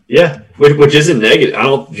management. Yeah, which isn't negative. I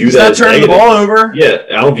don't view that as turning negative. The ball over. Yeah,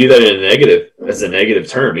 I don't view that as a negative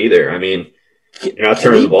term either. I mean, you're not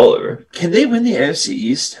turning the ball over. Can they win the AFC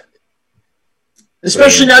East?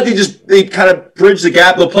 Especially now they kind of bridge the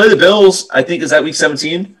gap. They'll play the Bills. I think is that week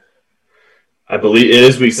 17. I believe it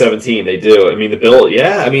is week 17. They do. I mean,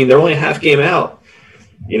 they're only a half game out.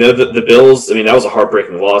 You know, the Bills, I mean, that was a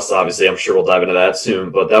heartbreaking loss, obviously. I'm sure we'll dive into that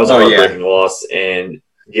soon, but that was a heartbreaking loss. And,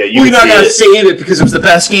 yeah, we're not going to save it because it was the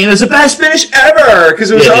best game. It was the best finish ever because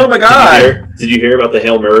it was, oh, my God. Did you hear about the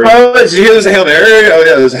Hail Murray? Oh, did you hear there was a Hail Mary? Oh,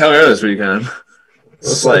 yeah, there was a Hail Mary this weekend.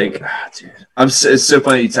 It's like, dude. It's so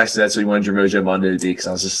funny you texted that, so you wanted your Mojo Monday to be because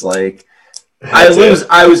I was just like, I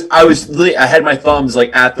had my thumbs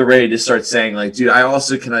like at the ready to start saying like, dude, I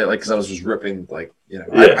also because I was just ripping like, you know,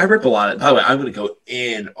 I rip a lot. By the way, I'm going to go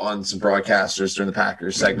in on some broadcasters during the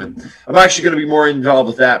Packers segment. I'm actually going to be more involved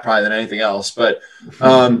with that probably than anything else. But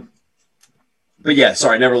yeah,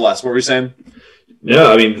 sorry. Nevertheless, what were we saying?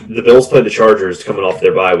 No, I mean the Bills played the Chargers coming off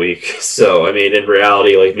their bye week, so I mean in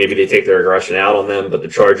reality, like maybe they take their aggression out on them, but the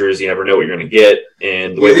Chargers, you never know what you're going to get,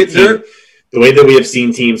 and the way that we have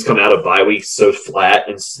seen teams come out of bye weeks so flat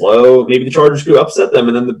and slow, maybe the Chargers could upset them,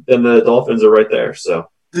 and then the Dolphins are right there.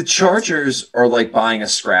 So the Chargers are like buying a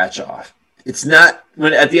scratch off. It's not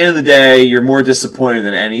when at the end of the day you're more disappointed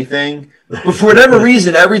than anything. But for whatever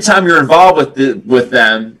reason, every time you're involved with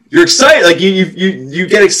them, you're excited. Like you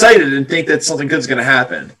get excited and think that something good's going to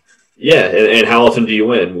happen. Yeah, and how often do you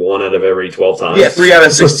win? 1 out of every 12 times. Yeah, 3 out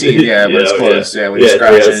of 16. Yeah, when it's close. Yeah, when you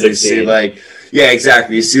scratch it, you see like. Yeah,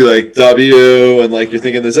 exactly. You see like W, and like you're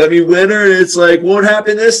thinking, does that mean winner? And it's like won't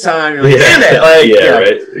happen this time. You're like, damn it! Like,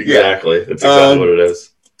 right. Exactly. Yeah. That's exactly what it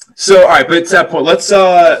is. So, all right, but to that point, let's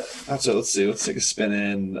see. Let's take a spin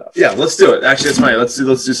in. Yeah, let's do it. Actually, that's fine. Let's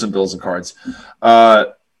do some Bills and cards.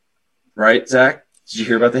 Right, Zach? Did you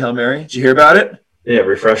hear about the Hail Mary? Did you hear about it? Yeah,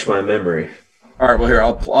 refresh my memory. All right, well, here,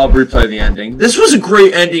 I'll replay the ending. This was a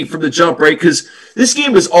great ending from the jump, right? Because this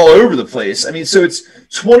game was all over the place. I mean, so it's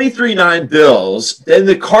 23-9 Bills. Then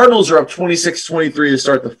the Cardinals are up 26-23 to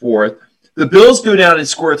start the fourth. The Bills go down and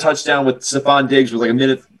score a touchdown with Stephon Diggs with like a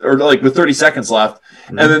minute or like with 30 seconds left.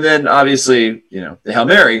 Mm-hmm. And then obviously, you know, the Hail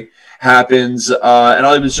Mary happens. And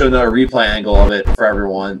I'll even show another replay angle of it for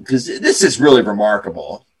everyone because this is really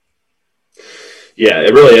remarkable. Yeah,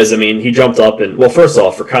 it really is. I mean, he jumped up and, well, first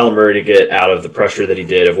off, for Kyler Murray to get out of the pressure that he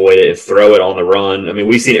did, avoid it, and throw it on the run. I mean,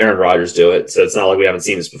 we've seen Aaron Rodgers do it, so it's not like we haven't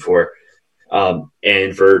seen this before.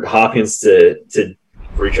 And for Hopkins to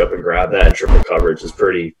reach up and grab that in triple coverage is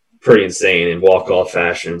pretty insane in walk-off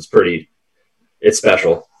fashion. It's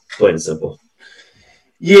special, plain and simple.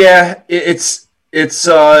 Yeah, it's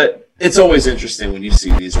always interesting when you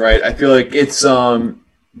see these, right? I feel like it's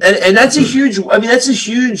And that's a huge. I mean, that's a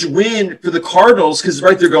huge win for the Cardinals because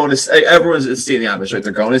right, they're going to everyone's stating the obvious, right?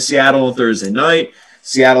 They're going to Seattle on Thursday night.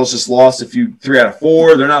 Seattle's just lost 3 out of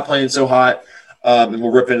 4. They're not playing so hot, and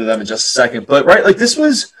we'll rip into them in just a second. But right, like this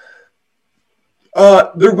was,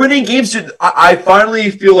 they're winning games. I finally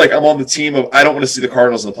feel like I'm on the team of I don't want to see the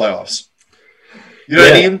Cardinals in the playoffs. You know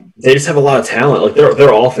what I mean? They just have a lot of talent. Like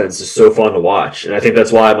their offense is so fun to watch, and I think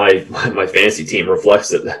that's why my fantasy team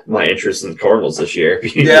reflects my interest in the Cardinals this year.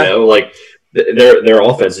 You know, like their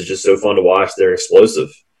offense is just so fun to watch. They're explosive,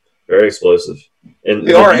 very explosive, and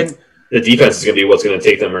they are. And the defense is going to be what's going to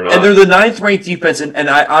take them or not. And they're the 9th ranked defense, and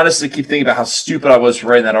I honestly keep thinking about how stupid I was for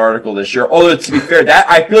writing that article this year. Although to be fair, that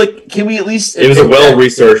I feel like can we at least? It was a well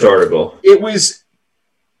researched article. It was.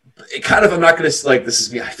 It kind of, I'm not going to like this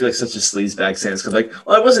is me. I feel like such a sleazebag saying this because like,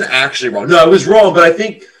 well, I wasn't actually wrong. No, I was wrong, but I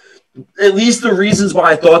think at least the reasons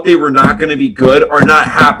why I thought they were not going to be good are not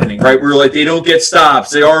happening. Right? We're like they don't get stops,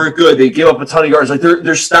 they aren't good, they give up a ton of yards. Like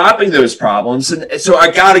they're stopping those problems, and so I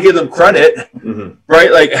got to give them credit,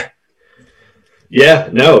 right? Like, yeah,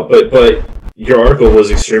 no, but your article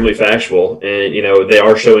was extremely factual, and you know they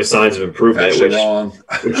are showing signs of improvement,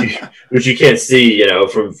 which you can't see, you know,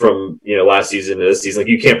 from last season to this season. Like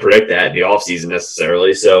you can't predict that in the offseason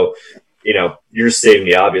necessarily. So, you know, you're stating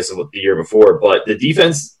the obvious of what the year before. But the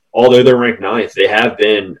defense, although they're ranked 9th, they have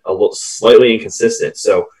been slightly inconsistent.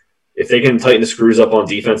 So if they can tighten the screws up on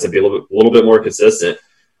defense and be a little bit more consistent,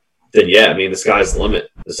 then yeah, I mean the sky's the limit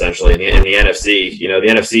essentially. In the NFC, you know, the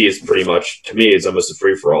NFC is pretty much, to me, is almost a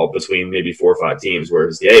free for all between maybe 4 or 5 teams,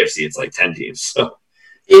 whereas the AFC it's like 10 teams. So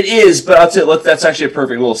it is, but I'll tell you, that's actually a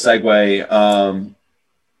perfect little segue.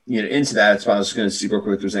 Into that. That's why I was going to see real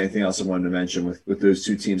quick if there's anything else I wanted to mention with those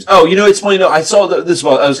two teams. Oh, you know, it's funny. No, I saw this.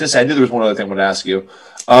 Well, I was going to say I knew there was one other thing I wanted to ask you.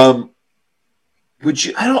 Would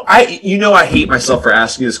you? I hate myself for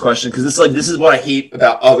asking this question because it's like this is what I hate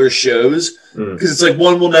about other shows because it's like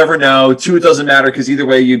 1, we'll never know. 2, it doesn't matter because either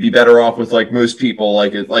way you'd be better off with like most people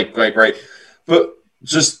like right. But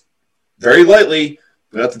just very lightly,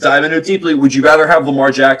 without to dive into it deeply, would you rather have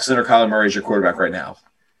Lamar Jackson or Kyler Murray as your quarterback right now?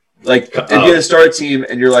 Like if you had a start team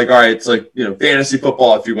and you're like, all right, it's like fantasy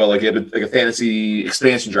football, if you will, like you have a fantasy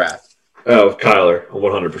expansion draft. Oh, Kyler,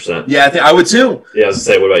 100%. Yeah, I think I would too. Yeah, I was going to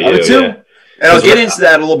say, what about you? I would too. Yeah. And I'll get into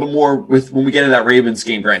that a little bit more with when we get into that Ravens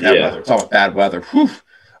game. Right now, we're talking about bad weather. Whew.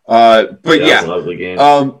 But That yeah, was an ugly game.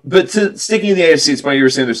 but sticking in the AFC, it's funny you were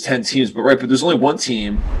saying there's 10 teams, but there's only one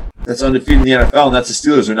team that's undefeated in the NFL, and that's the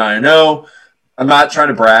Steelers. They're 9-0. I'm not trying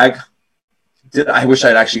to brag. I wish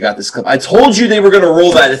I'd actually got this clip. I told you they were going to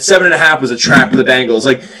roll that. At 7.5 was a trap for the Bengals.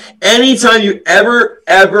 Like, anytime you ever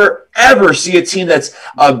see a team that's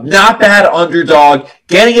a not bad underdog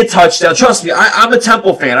getting a touchdown, trust me, I'm a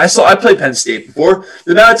Temple fan. I played Penn State before.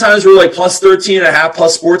 The amount of times we're like plus 13.5,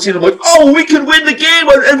 plus 14, I'm like, oh, we can win the game,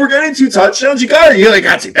 and we're getting 2 touchdowns. You got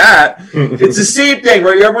to take that. It's the same thing,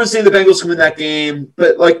 right? Everyone's saying the Bengals can win that game,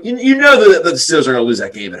 but like you know that the Steelers are going to lose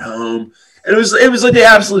that game at home. And it was like they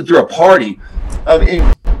absolutely threw a party.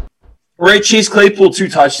 Chase Claypool 2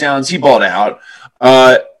 touchdowns. He balled out.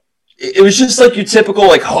 It was just like your typical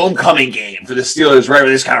like homecoming game for the Steelers, right? Where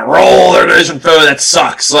they just kind of roll their division foe that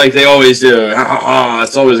sucks like they always do.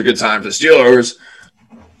 It's always a good time for the Steelers.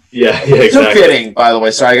 Yeah, exactly. So fitting, by the way.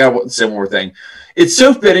 Sorry, I got to say one more thing. It's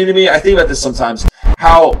so fitting to me. I think about this sometimes.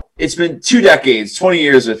 How it's been 2 decades, 20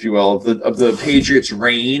 years, if you will, of the Patriots'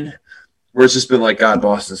 reign, where it's just been like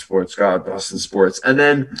Boston sports, and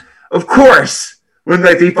then of course. When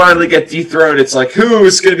like they finally get dethroned, it's like who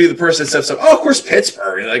is going to be the person that steps up? Oh, of course,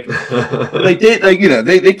 Pittsburgh.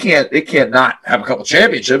 They can't not have a couple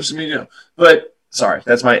championships. I mean, But sorry,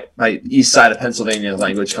 that's my east side of Pennsylvania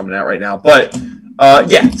language coming out right now. But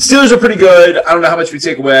Steelers are pretty good. I don't know how much we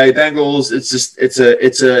take away. Bengals,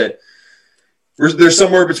 there's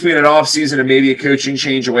somewhere between an offseason and maybe a coaching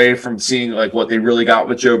change away from seeing like what they really got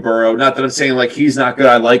with Joe Burrow. Not that I'm saying like he's not good.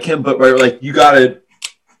 I like him, but like you got to.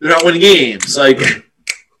 They're not winning games. Like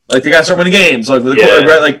they got to start winning games. Like with the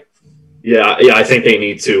quarterback, like. Yeah. I think they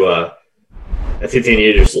need to. I think they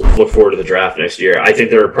need to just look forward to the draft next year. I think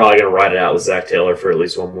they're probably going to ride it out with Zach Taylor for at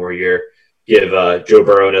least one more year. Give Joe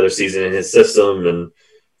Burrow another season in his system, and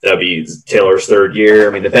that'd be Taylor's 3rd year.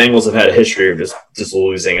 I mean, the Bengals have had a history of just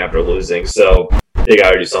losing after losing, so they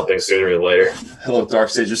got to do something sooner than later. Hello, Dark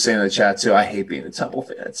Sage. Just saying in the chat too. I hate being a Temple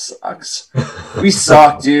fan. It sucks. We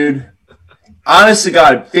suck, dude. Honest to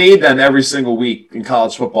God, fade them every single week in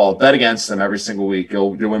college football. Bet against them every single week.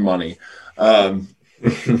 You'll win money.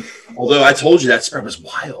 Although I told you that spread was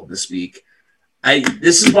wild this week.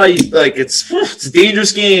 This is why it's a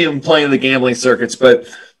dangerous game playing the gambling circuits. But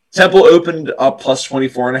Temple opened up plus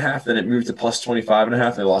 24.5, then it moved to plus 25.5,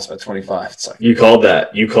 and they lost by 25. It's like you called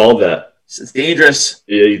that. It's dangerous.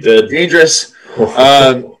 Yeah, you did. Dangerous.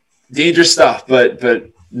 Dangerous stuff.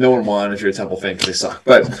 But. No one won if you're a Temple fan because they suck.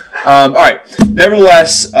 But all right.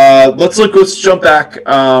 Nevertheless, let's jump back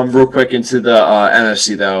real quick into the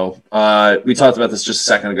NFC though. We talked about this just a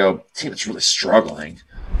second ago. Team that's really struggling.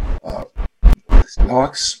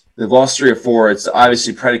 Hawks. They've lost 3 or 4. It's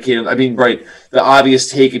obviously predicated. I mean, right. The obvious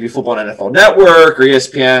take if you flip on NFL Network or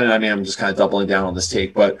ESPN, and I mean I'm just kind of doubling down on this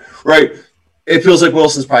take, but right. It feels like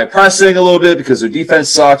Wilson's probably pressing a little bit because their defense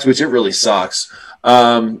sucks, which it really sucks.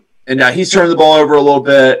 And now he's turning the ball over a little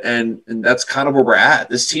bit, and that's kind of where we're at.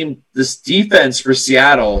 This defense for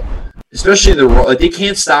Seattle, especially they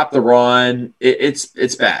can't stop the run.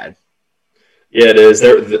 It's bad. Yeah, it is.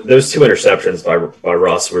 Those 2 interceptions by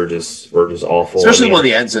Russ were just awful. Especially one in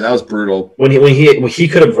the end zone. That was brutal. When he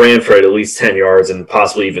could have ran for it at least 10 yards and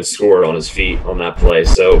possibly even scored on his feet on that play.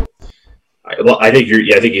 So I think you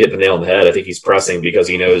hit the nail on the head. I think he's pressing because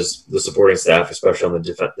he knows the supporting staff, especially on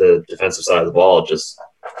the defensive side of the ball, just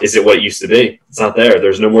isn't what it used to be. It's not there.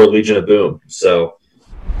 There's no more Legion of Boom. So,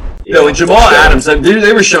 and Jamal Adams,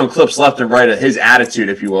 they were showing clips left and right of his attitude,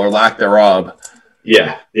 if you will, or lack thereof.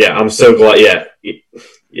 Yeah. I'm so glad.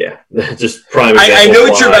 Yeah. Just prime example. I know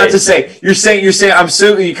what you're about to say. You're saying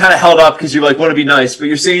you kind of held up because you want to be nice, but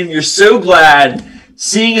you're saying you're so glad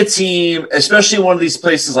seeing a team, especially one of these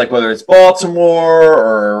places, like whether it's Baltimore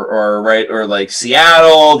or like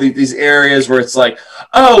Seattle, these areas where it's like,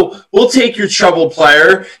 oh, we'll take your troubled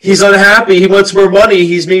player. He's unhappy. He wants more money.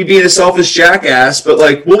 He's maybe being a selfish jackass, but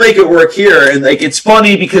like we'll make it work here. And like it's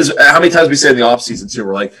funny because how many times we say in the offseason too,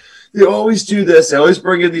 we're like, they always do this. They always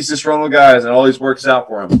bring in these disgruntled guys, and it always works out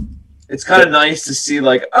for them. It's kind of nice to see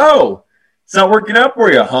like, oh, it's not working out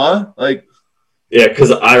for you, huh? Like. Yeah,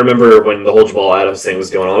 because I remember when the whole Jamal Adams thing was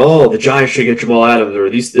going on. Oh, the Giants should get Jamal Adams, or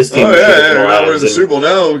this team should get Jamal Adams. We're in the Super Bowl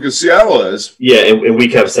now because Seattle is. Yeah, and we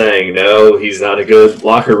kept saying, no, he's not a good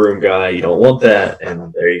locker room guy. You don't want that.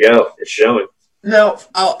 And there you go. It's showing. Now,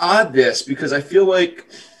 I'll add this because I feel like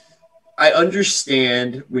I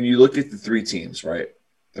understand when you look at the 3 teams, right?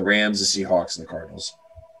 The Rams, the Seahawks, and the Cardinals.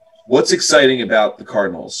 What's exciting about the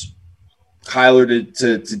Cardinals? Kyler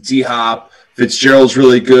to D-Hop, Fitzgerald's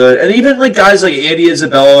really good, and even like guys like Andy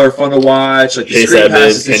Isabella are fun to watch. Like Chase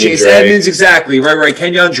Edmonds, Chase Edmonds, exactly, right.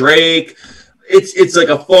 Kenyon Drake. It's like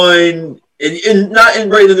a fun. And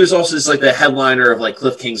right then there's also this like the headliner of like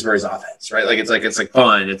Cliff Kingsbury's offense, right? Like it's like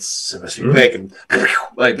fun. It's supposed to be quick and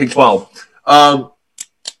like Big 12.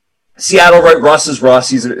 Seattle, right? Russ is Russ.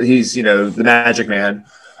 He's the magic man.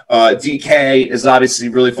 DK is obviously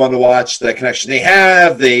really fun to watch. The connection they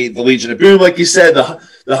have, the Legion of Boom, like you said,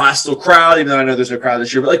 the hostile crowd. Even though I know there's no crowd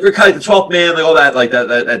this year, but like we're kind of the 12th man, like all that, like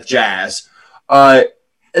that jazz. And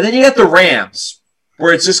then you got the Rams,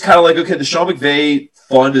 where it's just kind of like, okay, the Sean McVay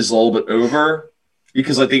fund is a little bit over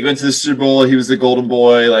because like they went to the Super Bowl, he was the golden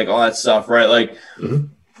boy, like all that stuff, right? Like,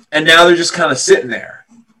 and now they're just kind of sitting there,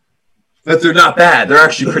 but they're not bad. They're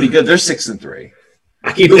actually pretty good. They're 6-3.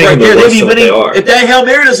 I keep thinking they are. If that Hail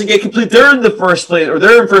Mary doesn't get complete, they're in first place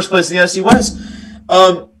in the NFC West.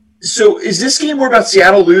 So is this game more about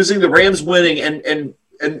Seattle losing, the Rams winning, and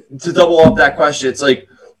to double up that question, it's like,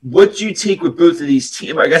 what do you take with both of these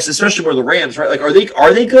teams? I guess especially more the Rams, right? Like,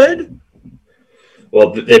 are they good?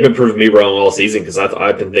 Well, they've been proving me wrong all season because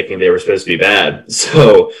I've been thinking they were supposed to be bad.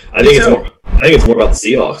 So I think it's more about the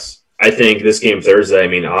Seahawks. I think this game Thursday. I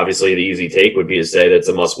mean, obviously the easy take would be to say that's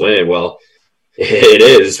a must win. Well, it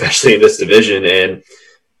is, especially in this division, and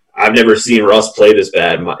I've never seen Russ play this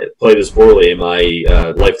poorly in my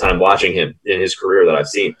lifetime watching him in his career that I've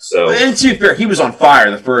seen. So, and to be fair, he was on fire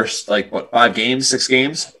the first 6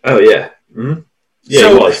 games. Oh yeah, yeah,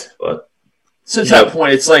 so, he was. But so to that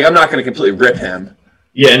point, it's like I'm not going to completely rip him.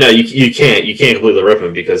 Yeah, no, you can't completely rip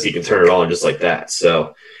him because he can turn it on just like that.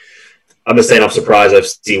 So I'm just saying I'm surprised I've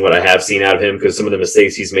seen what I have seen out of him because some of the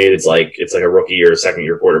mistakes he's made, it's like a rookie or a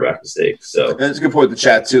second-year quarterback mistake. So and it's a good point in the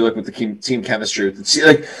chat too, like with the team chemistry.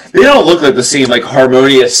 Like they don't look like the same like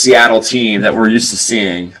harmonious Seattle team that we're used to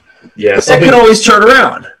seeing. Yeah, but that can always turn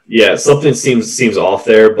around. Yeah, something seems off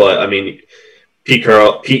there, but I mean, Pete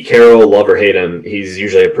Carroll, love or hate him, he's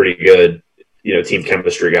usually a pretty good team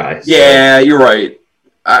chemistry guy. So. Yeah, you're right.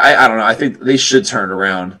 I don't know. I think they should turn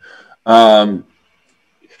around. I'm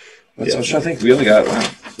trying to think. We only got.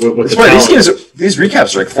 These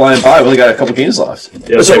recaps are like flying by. We only got a couple games left.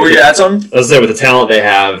 Yeah, so were you at something? I was there with the talent they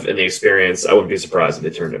have and the experience. I wouldn't be surprised if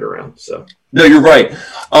they turned it around. So no, you're right.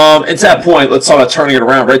 And to that point, let's talk about turning it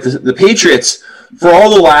around. Right, the Patriots. For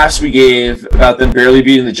all the laughs we gave about them barely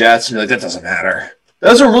beating the Jets, and you're like, that doesn't matter.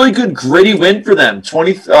 That was a really good gritty win for them.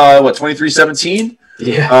 23-17.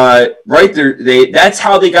 Yeah. Right there. That's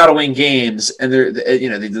how they got to win games, and they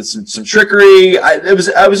did some trickery. It was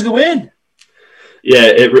a good win. Yeah,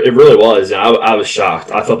 it really was. I was shocked.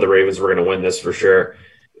 I thought the Ravens were going to win this for sure.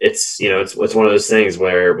 It's one of those things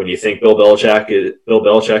where when you think Bill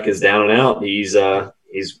Belichick is down and out, he's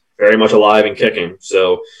very much alive and kicking.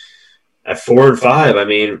 So at 4-5, I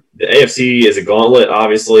mean, the AFC is a gauntlet.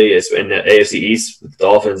 Obviously, it's in the AFC East with the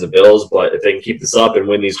Dolphins and Bills. But if they can keep this up and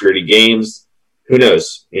win these gritty games, who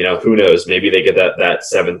knows? Who knows? Maybe they get that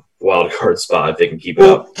 7th wild card spot if they can keep it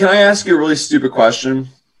up. Can I ask you a really stupid question?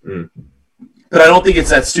 But I don't think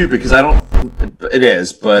it's that stupid because I don't. It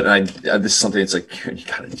is, but this is something that's like you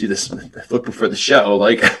got to do this looking for the show.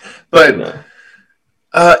 Like, but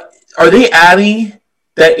No. Are they adding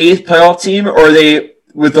that 8th playoff team, or are they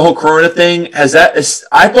with the whole Corona thing? Has that?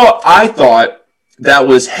 I thought that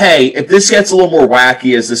was, hey, if this gets a little more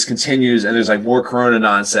wacky as this continues and there's like more Corona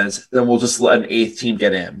nonsense, then we'll just let an 8th team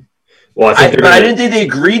get in. Well, I didn't think they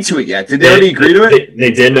agreed to it yet. Did they already agree to it?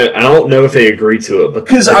 They didn't. I don't know if they agreed to it,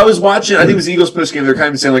 because I was watching. I think it was the Eagles post game. They're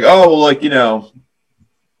kind of saying like, "Oh, well,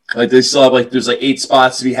 like they still have there's 8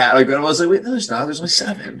 spots to be had." Like, and I was like, "Wait, no, there's not. There's only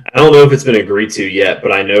 7." I don't know if it's been agreed to yet,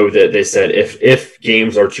 but I know that they said if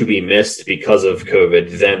games are to be missed because of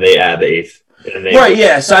COVID, then they add the 8th. Right?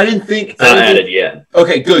 Yeah. So I didn't think not added yet.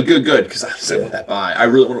 Okay, good. Because I said that bye. I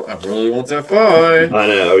really want that bye. I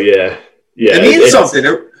know. Yeah. It means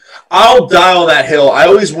something. I'll die on that hill. I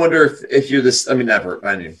always wonder if you're this. I mean, never.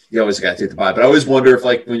 I mean, you always got to take the bye, but I always wonder if,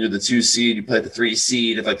 when you're the 2 seed, you play the 3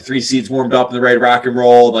 seed. If the 3 seed's warmed up and they're ready to rock and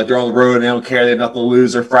roll, they're on the road and they don't care, they have nothing to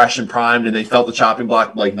lose, they're fresh and primed, and they felt the chopping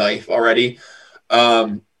block knife already.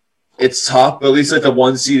 It's tough, but at least the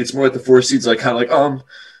 1 seed, it's more like the 4 seed's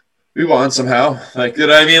we won somehow. You know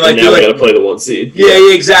what I mean? Now we got to play the 1 seed.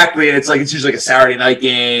 Yeah, exactly. And it's usually a Saturday night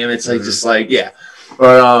game. It's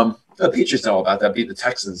but. The Patriots know all about that. Beat the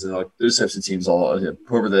Texans and those types of teams.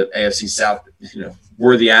 Whoever the AFC South,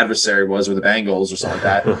 where the adversary was, or the Bengals or something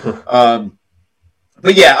like that.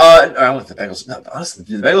 But yeah, I don't like the Bengals. No, honestly,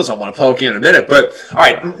 the Bengals don't want to play a game in a minute. But all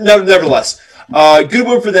right, nevertheless, good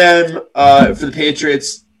one for them. For the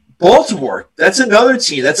Patriots, Baltimore. That's another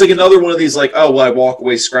team. That's another one of these I walk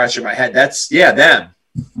away scratching my head. That's them.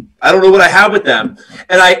 I don't know what I have with them.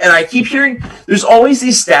 And I keep hearing there's always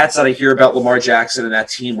these stats that I hear about Lamar Jackson and that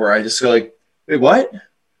team where I just go like, wait, what?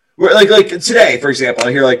 Where, like today, for example,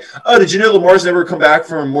 I hear like, oh, did you know Lamar's never come back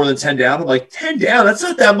from more than 10 down? I'm like, 10 down? That's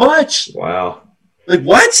not that much. Wow. Like,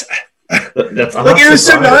 what? That's like it was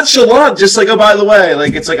so nonchalant, just like, oh, by the way,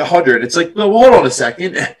 like it's like 100. It's like, well, hold on a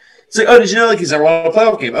second. It's like, oh, did you know like he's never won a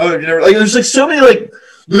playoff game? Oh, you never like there's like so many like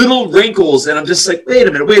little wrinkles, and I'm just like, wait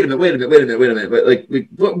a minute. But like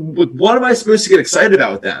what am I supposed to get excited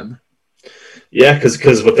about with them? Yeah,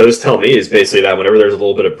 because what those tell me is basically that whenever there's a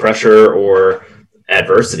little bit of pressure or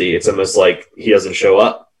adversity, it's almost like he doesn't show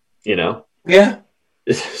up, you know? Yeah.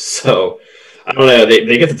 So I don't know.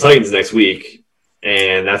 They get the Titans next week.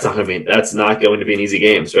 And that's not going to be an easy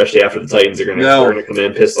game, especially after the Titans are going to come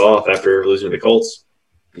in pissed off after losing to the Colts.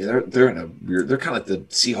 Yeah, they're in a weird. They're kind of like the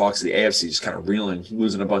Seahawks of the AFC, just kind of reeling,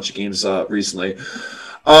 losing a bunch of games recently.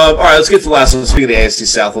 All right, let's get to the last one. Speaking of the AFC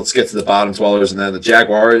South, let's get to the bottom dwellers and then the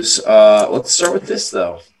Jaguars. Let's start with this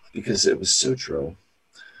though, because it was so true.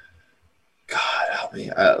 God help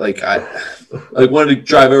me! I wanted to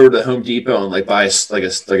drive over to Home Depot and like buy a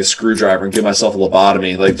screwdriver and give myself a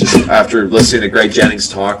lobotomy. Like just after listening to Greg Jennings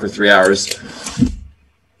talk for 3 hours.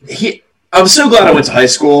 I'm so glad I went to high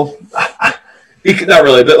school. Not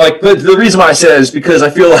really, but the reason why I say that is because I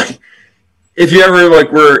feel like if you ever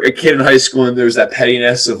like were a kid in high school and there was that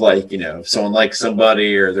pettiness of like, you know, if someone liked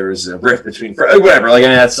somebody or there was a rift between whatever, like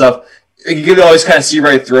any of that stuff, you could always kind of see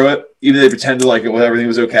right through it, even though they pretended like everything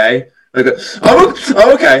was okay. Like,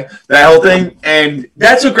 oh, okay, that whole thing, and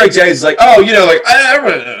that's what Greg Jennings is like. Oh, you know, like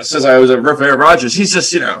everyone says I was a riff of Aaron Rodgers. He's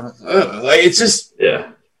just, you know, like it's just.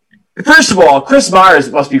 Yeah. First of all, Chris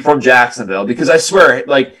Myers must be from Jacksonville because I swear,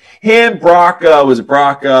 like him, Brock was it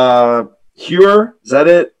Brock Hewer? Is that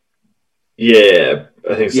it? Yeah,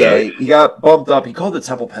 I think so. Yeah, he got bumped up. He called the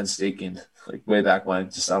Temple Penn State game like way back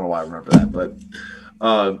when. Just I don't know why I remember that, but.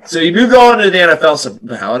 So he moved on to the NFL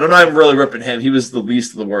somehow. And I'm not even really ripping him. He was the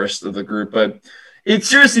least of the worst of the group, but it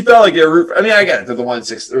seriously felt like I mean, I get it. They're the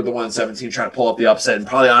 1-6 or the 1-17 trying to pull up the upset. And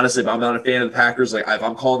probably honestly, if I'm not a fan of the Packers, like if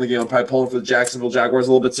I'm calling the game, I'm probably pulling for the Jacksonville Jaguars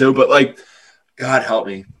a little bit too. But like, God help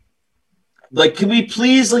me. Like, can we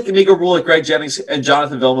please like make a rule like Greg Jennings and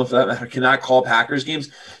Jonathan Vilma for that matter cannot call Packers games?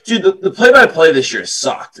 Dude, the play-by-play this year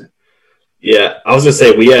sucked. Yeah, I was gonna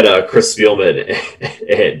say we had Chris Spielman,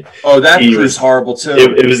 and that crew's horrible too.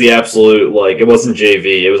 It was the absolute like it wasn't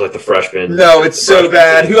JV, it was like the freshman. No, it's so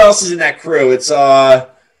bad. Who else is in that crew? It's I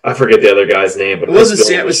forget the other guy's name, but it wasn't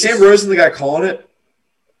Sam. Was Sam Rosen the guy calling it?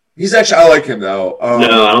 He's actually I like him though.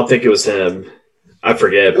 No, I don't think it was him. I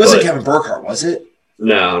forget. It wasn't Kevin Burkhardt, was it?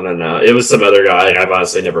 No. It was some other guy I've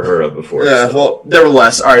honestly never heard of before. Yeah, so. Well,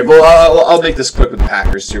 nevertheless. All right, well, I'll make this quick with the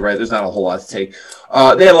Packers too, right? There's not a whole lot to take.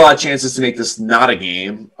 They had a lot of chances to make this not a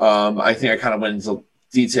game. I think I kind of went into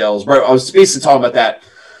details. Right, I was basically talking about that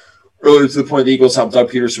earlier to the point of the Eagles, how Doug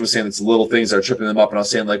Peterson was saying it's the little things that are tripping them up. And I was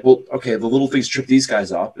saying, like, well, okay, the little things trip these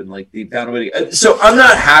guys up. And, like, they found a way to – so I'm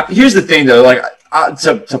not happy. Here's the thing, though. Like,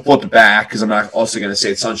 to flip it back, because I'm not also going to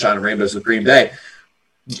say it's sunshine and rainbows with Green Bay.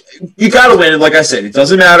 You got to win. And like I said, it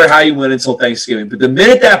doesn't matter how you win until Thanksgiving. But the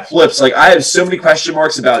minute that flips, like, I have so many question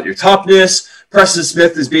marks about your toughness. Preston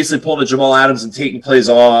Smith is basically pulling a Jamal Adams and taking plays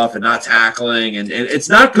off and not tackling. And it's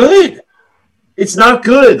not good. It's not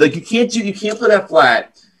good. Like, you can't play that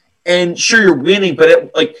flat. And sure, you're winning,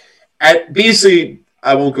 but basically,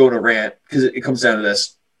 I won't go in a rant because it comes down to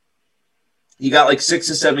this. You got like 6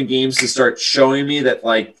 to 7 games to start showing me that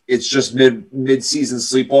like it's just mid-season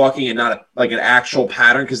sleepwalking and not like an actual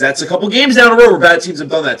pattern, because that's a couple games down the road where bad teams have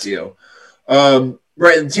done that to you.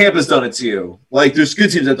 Right, and Tampa's done it to you. Like, there's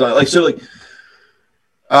good teams that have done it. Like, so, like,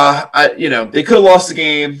 they could have lost the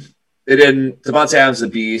game. They didn't. Devontae Adams is a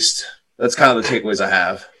beast. That's kind of the takeaways I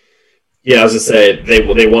have. Yeah, I was going to say,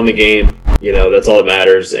 they won the game. You know, that's all that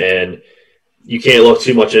matters. And you can't look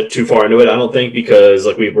too far into it, I don't think, because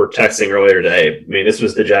like we were texting earlier today, I mean, this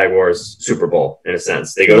was the Jaguars Super Bowl in a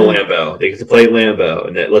sense. They go to Lambeau, they get to play Lambeau,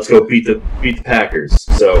 and let's go beat the Packers.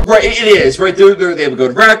 So right, it is right. They have a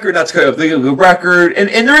good record. That's good. They have a good record, and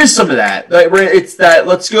there is some of that. Like, right, it's that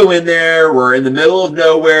let's go in there. We're in the middle of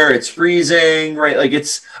nowhere. It's freezing, right? Like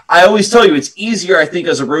it's. I always tell you, it's easier, I think,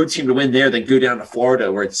 as a road team to win there than go down to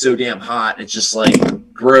Florida where it's so damn hot. And it's just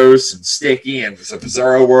like gross and sticky, and it's a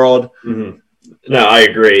bizarro world. Mm-hmm. No, I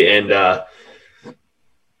agree, and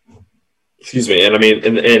excuse me, and I mean,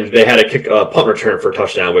 and they had a punt return for a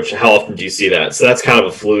touchdown. Which how often do you see that? So that's kind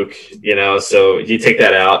of a fluke, you know. So you take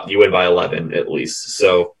that out, you win by 11 at least.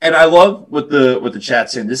 So, and I love what the chat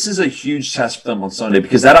saying. This is a huge test for them on Sunday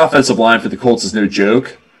because that offensive line for the Colts is no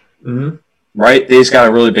joke. Mm-hmm. Right? They just got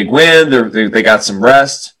a really big win. They got some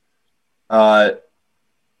rest.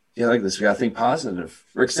 Yeah, like this. We got to think positive.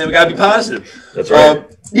 Rick's saying we got to be positive. That's right.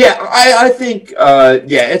 Yeah, I think.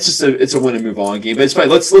 It's just it's a win and move on game. But it's fine.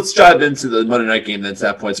 Let's dive into the Monday night game. Then at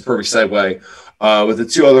that point, it's a perfect segue with the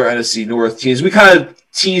two other NFC North teams. We kind of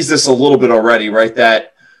teased this a little bit already, right?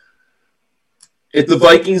 That if the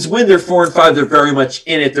Vikings win, they're 4-5. They're very much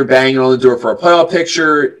in it. They're banging on the door for a playoff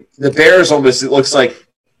picture. The Bears almost, it looks like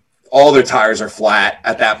all their tires are flat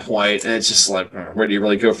at that point, and it's just like, where do you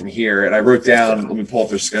really go from here? And I wrote down, let me pull up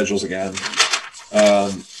their schedules again.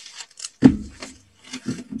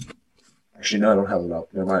 Actually, no, I don't have it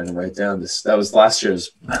up. Never mind, I didn't write down this. That was last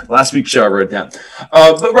week's show I wrote it down.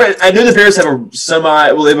 But right, I know the Bears have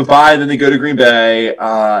they have a bye, and then they go to Green Bay, and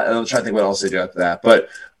I'm trying to think what else they do after that. But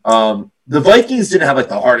the Vikings didn't have like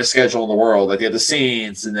the hardest schedule in the world. Like they have the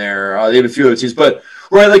Saints in there. They have a few other teams, but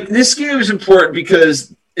right, like this game is important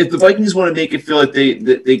because if the Vikings want to make it feel like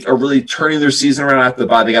they are really turning their season around after the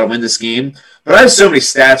bye, they got to win this game. But I have so many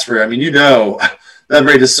stats for you. I mean, that I'm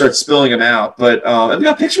ready to start spilling them out. But we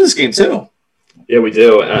got pictures of this game too. Yeah, we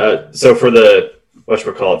do. So for the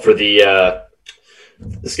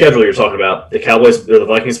schedule you're talking about, the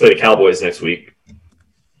Vikings play the Cowboys next week.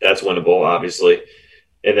 That's winnable, obviously.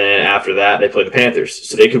 And then after that, they play the Panthers,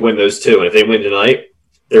 so they could win those two. And if they win tonight,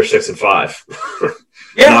 they're 6-5.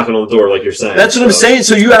 Yeah, knocking on the door, like you're saying. That's what I'm saying.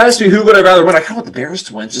 So you asked me who would I rather win. I kind of want the Bears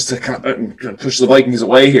to win, just to kind of push the Vikings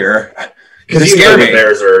away here. Because you know the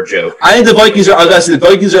Bears are a joke. I think the Vikings are. I was going to say the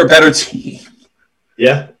Vikings are a better team.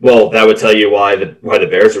 Yeah, well, that would tell you why the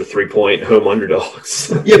Bears are 3-point home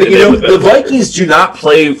underdogs. Yeah, but the Vikings do not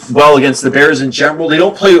play well against the Bears in general. They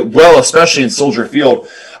don't play well, especially in Soldier Field.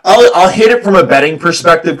 I'll hit it from a betting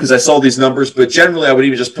perspective because I saw these numbers, but generally I would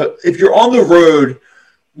even just put, if you're on the road,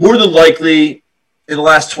 more than likely in the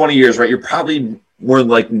last 20 years, right, you're probably more than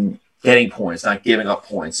likely getting points, not giving up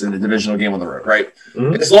points in the divisional game on the road, right?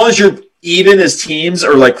 Mm-hmm. As long as you're even as teams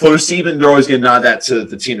or like close to even, they're always going to nod that to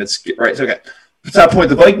the team that's right. So, okay. At that point,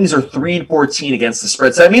 the Vikings are 3-14 against the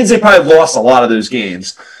spread. So that means they probably lost a lot of those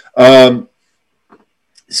games. So,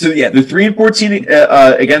 yeah, they're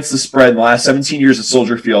 3-14 against the spread in the last 17 years at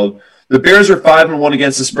Soldier Field. The Bears are 5-1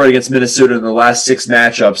 against the spread against Minnesota in the last 6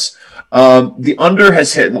 matchups. The under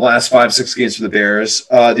has hit in the last 5-6 games for the Bears.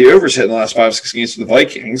 The over's hit in the last 5-6 games for the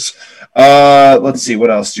Vikings. Let's see. What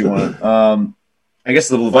else do you want? I guess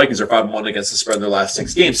the Vikings are 5-1 against the spread in their last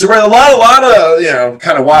 6 games. So, right, a lot of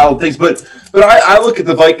kind of wild things. But I look at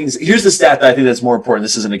the Vikings. Here's the stat that I think that's more important.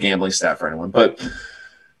 This isn't a gambling stat for anyone, but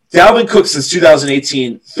Dalvin Cook since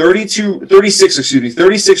 2018,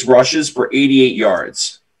 36 rushes for 88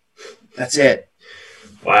 yards. That's it.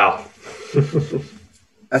 Wow.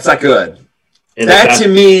 That's not good. And that to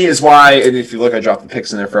me is why, and if you look, I dropped the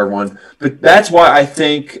picks in there for everyone, but that's why I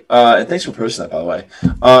think, and thanks for posting that, by the way.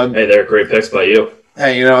 Hey, they're great picks by you.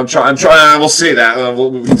 Hey, I'm trying, we'll see that.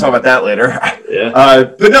 We can talk about that later. Yeah.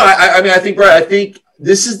 But no, I mean, I think, Brett, I think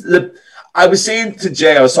this is I was saying to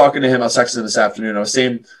Jay, I was talking to him, I was texting him this afternoon, I was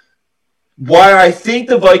saying, why I think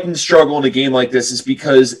the Vikings struggle in a game like this is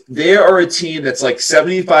because they are a team that's like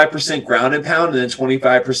 75% ground and pound and then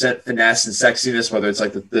 25% finesse and sexiness, whether it's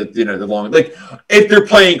like the long, like if they're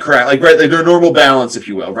playing correct, like right, like their normal balance, if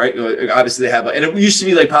you will, right? Obviously they have, and it used to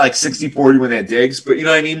be like probably like 60-40 when they had Diggs, but you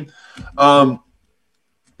know what I mean?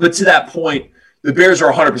 But to that point, the Bears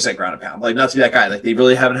are 100% ground and pound. Like, not to be that guy. Like, they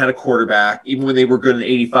really haven't had a quarterback. Even when they were good in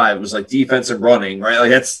 85, it was like defense and running, right? Like,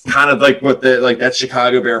 that's kind of like that's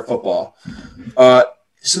Chicago Bear football.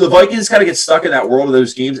 So the Vikings kind of get stuck in that world of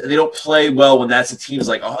those games, and they don't play well when that's a team is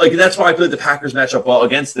like, and that's why I feel like the Packers match up well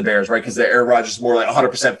against the Bears, right? Because the Aaron Rodgers is more like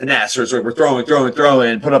 100% finesse, or it's like we're throwing,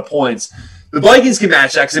 put up points. The Vikings can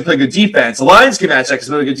match that because they play good defense. The Lions can match that because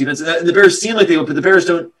they play good defense. And the Bears seem like they would, but the Bears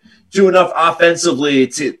don't do enough offensively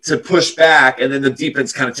to push back, and then the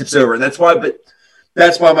defense kind of tips over. And that's why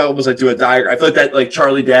I'm almost like do a diagram. I feel like that like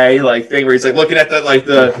Charlie Day like thing where he's like looking at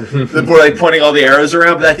the board, like pointing all the arrows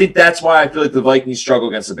around. But I think that's why I feel like the Vikings struggle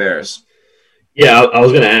against the Bears. Yeah, I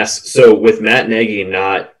was going to ask. So with Matt Nagy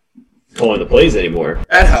not calling the plays anymore,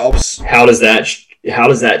 that helps. How does that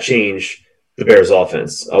change the Bears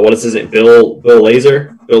offense? What is his name? Bill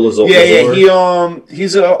Lazor? Bill Lazor? Yeah.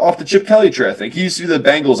 He's off the Chip Kelly tree, I think. He used to be the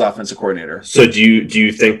Bengals offensive coordinator. So do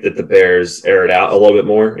you think that the Bears air it out a little bit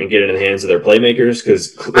more and get it in the hands of their playmakers?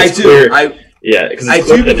 Because I do. Because it's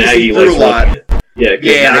clear that Nagy likes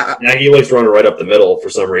running. Nagy likes running right up the middle for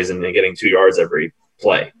some reason and getting 2 yards every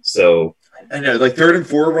play. So I know, like 3rd and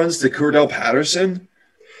 4 runs to Cordell Patterson.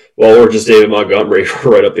 Well, or just David Montgomery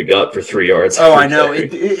right up the gut for 3 yards. Oh, I know.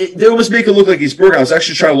 They almost make it look like he's broken. I was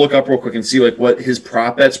actually trying to look up real quick and see like what his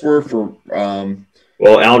prop bets were for.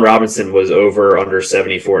 Well, Allen Robinson was under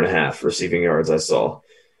 74.5 receiving yards. I saw.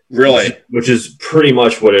 Really? Which is pretty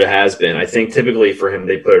much what it has been. I think typically for him,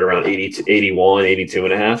 they put it around 80 to 81, 82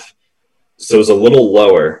 and a half. So it's a little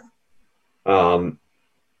lower, but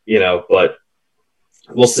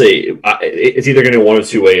we'll see. It's either going to go one of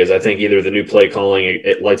two ways. I think either the new play calling,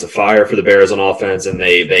 it lights a fire for the Bears on offense and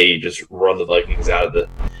they just run the Vikings out of the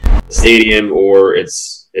stadium, or it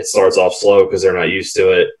starts off slow because they're not used to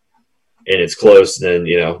it and it's close. And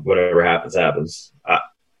then, whatever happens.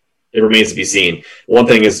 It remains to be seen. One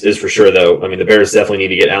thing is for sure, though. I mean, the Bears definitely need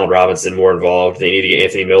to get Allen Robinson more involved. They need to get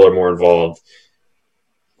Anthony Miller more involved.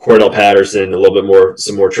 Cordell Patterson, a little bit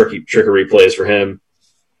some more trickery plays for him.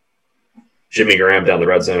 Jimmy Graham down the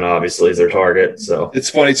red zone, obviously, is their target. So it's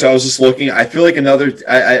funny. So I was just looking. I feel like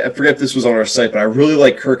I forget if this was on our site, but I really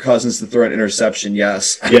like Kirk Cousins to throw an interception.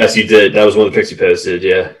 Yes. Yes, you did. That was one of the picks you posted.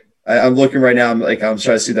 Yeah. I'm looking right now. I'm trying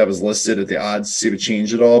to see if that was listed at the odds, see if it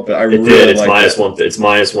changed at all. But I really did. It's like minus one. It's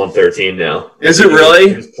minus 113 now. Is it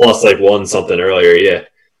really? It was plus like one something earlier. Yeah.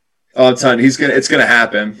 Oh, I'm telling you, it's gonna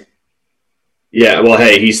happen. Yeah. Well,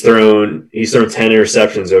 hey, he's thrown 10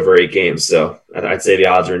 interceptions over 8 games, so I'd say the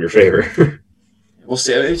odds are in your favor. We'll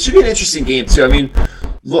see. It should be an interesting game too. I mean,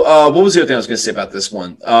 what was the other thing I was going to say about this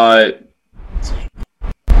one?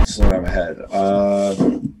 Slow down my head.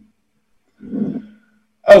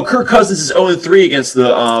 Kirk Cousins is 0-3 against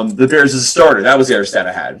the Bears as a starter. That was the other stat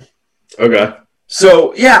I had. Okay.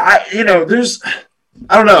 So yeah, I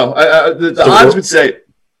don't know. The odds would say.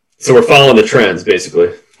 So we're following the trends,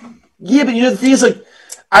 basically. Yeah, but the thing is, like,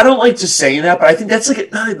 I don't like just saying that, but I think that's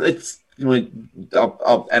like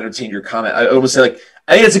I'll entertain your comment. I almost say, like,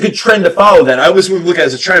 I think it's a good trend to follow. Then I always would look at it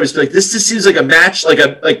as a trend. I was like, this just seems like a match, like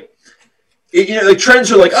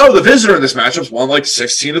trends are like, oh, the visitor in this matchup's won like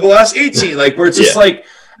 16 of the last 18, like where it's just like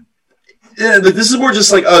this is more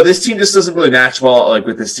just like, oh, this team just doesn't really match well like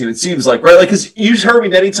with this team. It seems like, right? Like, because you've heard me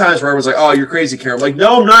many times where I was like, oh, you're crazy, Karen. I'm like,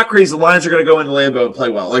 no, I'm not crazy. The Lions are going to go into Lambeau and play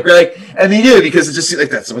well, like, right? And they do, because it just seems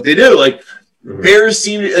like that's what they do, like. Mm-hmm. Bears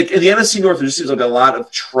seem like in the NFC North, there just seems like a lot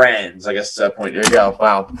of trends. I guess at that point, there you go.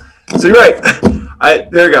 Wow. So you're right.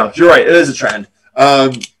 There you go. You're right. It is a trend.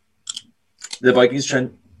 The Vikings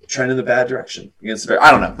trend in the bad direction against the Bears.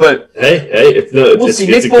 I don't know, but hey, we'll see.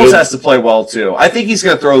 Nick Foles has to play well too. I think he's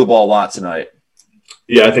going to throw the ball a lot tonight.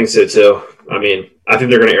 Yeah, I think so too. I mean, I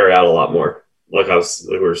think they're going to air it out a lot more, like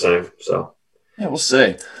we were saying. So yeah, we'll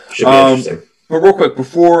see. Should be interesting. But real quick,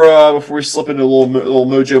 before we slip into a little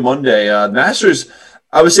Mojo Monday, Masters,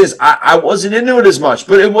 I would say I wasn't into it as much,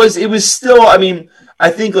 but it was still. I mean,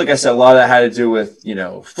 I think, like I said, a lot of that had to do with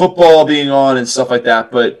football being on and stuff like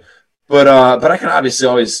that. But I can obviously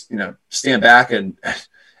always stand back and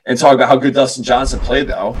talk about how good Dustin Johnson played,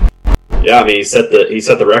 though. Yeah, I mean, he set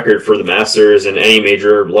the record for the Masters in any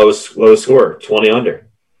major lowest score, 20 under.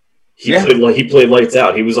 He played lights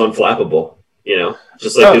out. He was unflappable.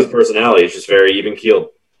 Just like his personality is just very even keeled.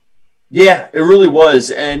 Yeah, it really was.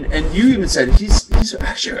 And you even said he's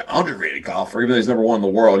actually an underrated golfer, even though he's number one in the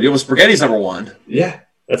world. You almost forget he's number one. Yeah,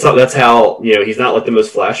 that's how he's not like the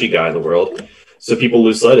most flashy guy in the world. So people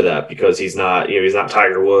lose sight of that because he's not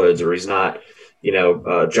Tiger Woods, or he's not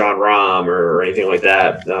John Rahm or anything like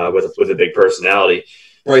that with a big personality.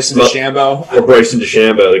 Bryson DeChambeau. Or Bryson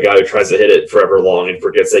DeChambeau, the guy who tries to hit it forever long and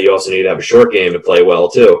forgets that you also need to have a short game to play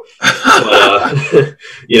well, too. But,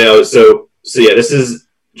 so yeah, this is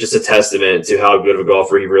just a testament to how good of a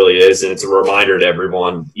golfer he really is, and it's a reminder to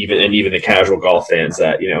everyone, even the casual golf fans,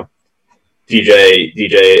 that, DJ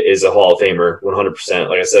is a Hall of Famer, 100%.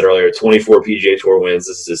 Like I said earlier, 24 PGA Tour wins.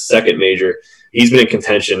 This is his second major. He's been in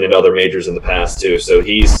contention in other majors in the past, too, so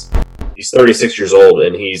he's 36 years old,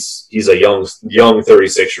 and he's a young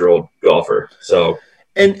 36-year-old golfer. So,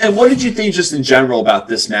 and what did you think just in general about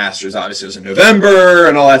this Masters? Obviously, it was in November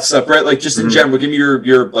and all that stuff, right? Like, just in general, give me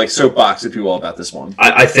your like soapbox, if you will, about this one.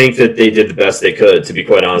 I think that they did the best they could, to be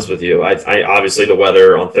quite honest with you. I obviously the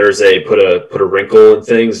weather on Thursday put a wrinkle in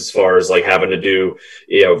things as far as like having to do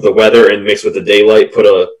the weather and mixed with the daylight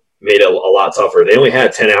made it a lot tougher. They only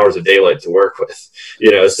had 10 hours of daylight to work with,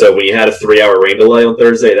 so when you had a 3-hour rain delay on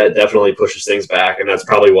Thursday, that definitely pushes things back. And that's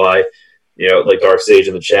probably why, like Dark Sage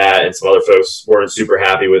in the chat and some other folks weren't super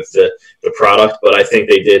happy with the product, but I think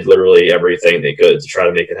they did literally everything they could to try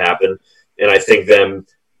to make it happen. And I think them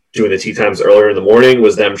doing the tee times earlier in the morning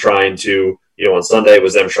was them trying to, on Sunday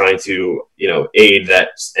was them trying to, aid that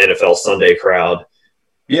NFL Sunday crowd.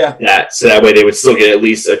 Yeah. So that way they would still get at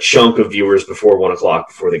least a chunk of viewers before 1 o'clock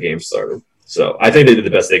before the game started. So I think they did the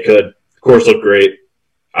best they could. The course looked great.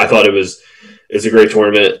 I thought it's a great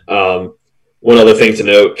tournament. One other thing to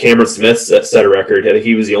note, Cameron Smith set a record.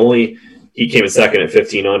 He came in second at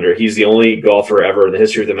 15 under. He's the only golfer ever in the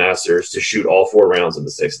history of the Masters to shoot all 4 rounds in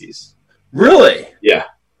the 60s. Really? Yeah.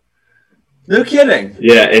 No kidding.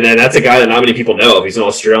 Yeah, and then that's a guy that not many people know of. He's an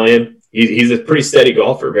Australian. He's a pretty steady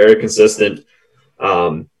golfer, very consistent.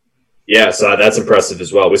 Yeah, so that's impressive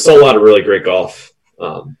as well. We saw a lot of really great golf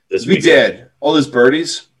this week. We did. All those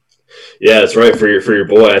birdies. Yeah, that's right for your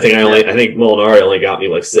boy. I think Molinari only got me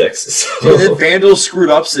like 6. So. And then Vandal screwed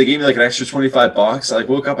up, so they gave me like an extra $25. I like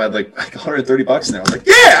woke up, I had like $130 now. I was like,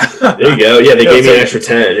 yeah. There you go. Yeah, they gave me an extra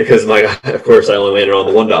 10 because of course I only landed on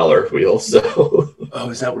the $1 wheel. So. Oh,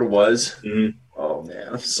 is that what it was? Mm-hmm. Oh man,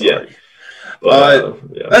 I'm sorry. Yeah. But,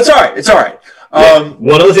 yeah. That's all right. It's all right.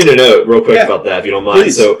 One other thing to note, real quick about that, if you don't mind.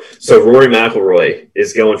 Please. So Rory McIlroy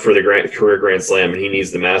is going for the career Grand Slam, and he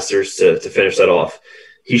needs the Masters to finish that off.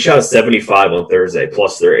 He shot a 75 on Thursday,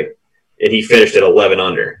 +3, and he finished at 11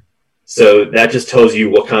 under. So that just tells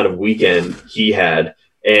you what kind of weekend he had.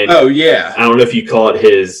 And oh yeah, I don't know if you caught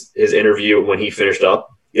his interview when he finished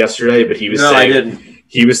up yesterday, but he was saying, I didn't.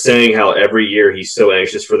 He was saying how every year he's so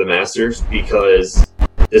anxious for the Masters because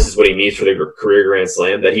this is what he needs for the career Grand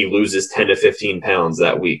Slam, that he loses 10 to 15 pounds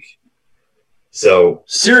that week. So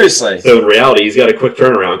seriously. So in reality, he's got a quick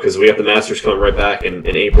turnaround because we got the Masters coming right back in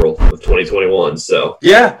April of 2021. So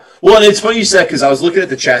yeah. Well, and it's funny you said, because I was looking at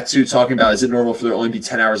the chat too, talking about is it normal for there only be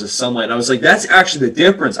 10 hours of sunlight? And I was like, that's actually the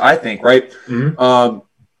difference, I think, right? Mm-hmm.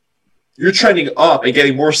 You're trending up and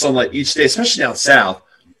getting more sunlight each day, especially down south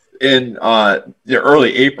in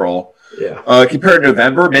early April. Yeah. Compared to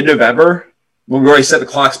November, mid-November, when we already set the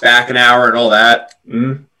clocks back an hour and all that.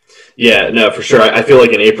 Mm-hmm. Yeah, no, for sure. I feel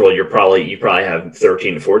like in April you probably have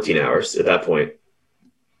 13 to 14 hours at that point.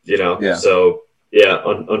 Yeah. So yeah,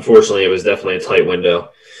 unfortunately, it was definitely a tight window,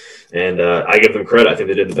 and I give them credit. I think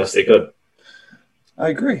they did the best they could. I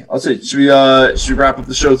agree. I'll say, should we wrap up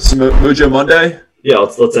the show with some Mojo Monday? Yeah,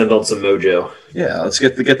 let's end on some mojo. Yeah, let's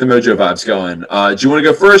get the Mojo vibes going. Do you want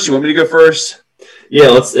to go first? You want me to go first? Yeah,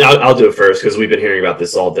 I'll do it first because we've been hearing about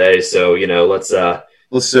this all day. So let's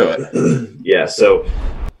do it. Yeah. So.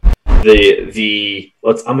 I'm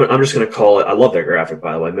just gonna call it. I love that graphic,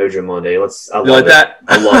 by the way, Mojo Monday. You like that?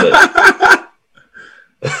 I love it.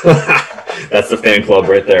 That's the fan club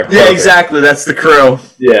right there. Yeah, perfect. Exactly. That's the crew.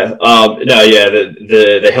 Yeah.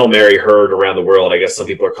 The Hail Mary heard around the world. I guess some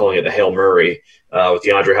people are calling it the Hail Murray with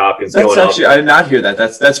DeAndre Hopkins going up. I did not hear that.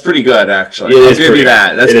 That's pretty good, actually. I'll give you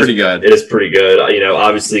that. That's pretty good. It is pretty good.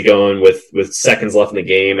 Obviously going with seconds left in the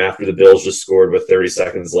game after the Bills just scored with 30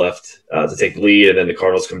 seconds left to take the lead, and then the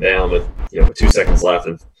Cardinals come down with 2 seconds left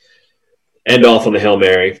and end off on the Hail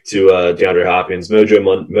Mary to DeAndre Hopkins.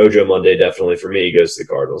 Mojo Monday definitely for me goes to the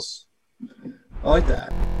Cardinals. I like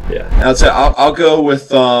that. Yeah. I'll go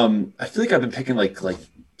with I feel like I've been picking like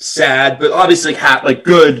sad, but obviously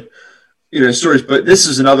good stories. But this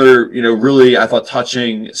is another really I thought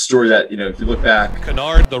touching story that if you look back,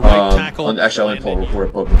 Kennard, the right tackle. Actually, I'll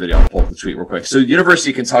pull up the video. I'll pull up the tweet real quick. So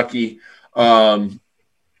University of Kentucky,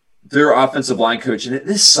 their offensive line coach, and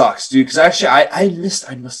this sucks, dude. Because actually, I must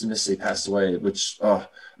have missed they passed away. But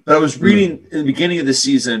I was reading in the beginning of the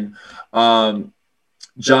season.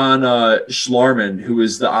 John Schlarman, who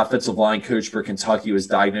was the offensive line coach for Kentucky, was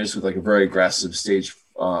diagnosed with like a very aggressive stage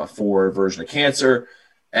 4 version of cancer.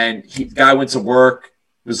 And the guy went to work,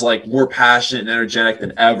 was like more passionate and energetic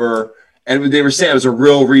than ever. And they were saying it was a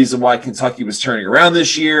real reason why Kentucky was turning around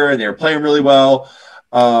this year and they were playing really well.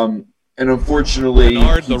 And unfortunately,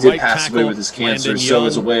 he did pass away with his cancer. So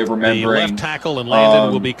as a way of remembering, left tackle and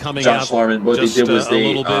Landon will be coming John out Schlarman, what they did was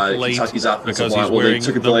Kentucky's offensive line, wearing they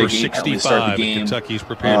took a delay game penalty to start the game. Kentucky's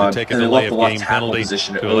prepared to take a delay of game penalty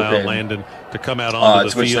to allow Landon to come out onto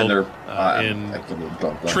the field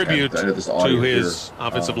in tribute to his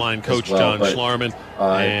offensive line coach, John Schlarman,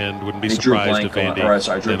 and wouldn't be surprised if Andy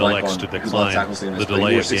then elects to decline the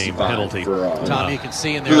delay of game penalty. Tom, you can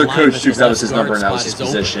see in their their coach, that was his number and that was his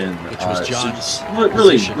position. Which was John's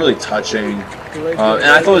really touching. And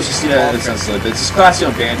I thought it was just, it sounds like it's just classy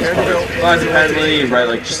on Vandy's part. Independently, right?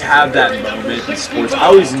 Like, just have that moment in sports. I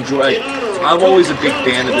always enjoy, I'm always a big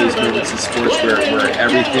fan of those moments in sports where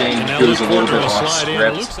everything goes a little bit off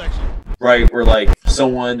script, right? Where, like,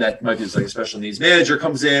 someone that might be like a special needs manager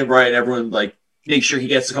comes in, right? And everyone, like, makes sure he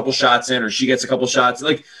gets a couple shots in or she gets a couple shots.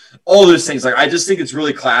 Like, all those things. Like, I just think it's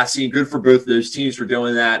really classy and good for both those teams for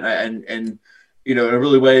doing that. And in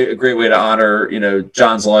a great way to honor,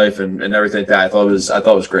 John's life and everything like that. I thought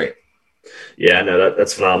it was great. Yeah, no,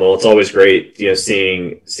 that's phenomenal. It's always great,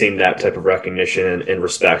 seeing that type of recognition and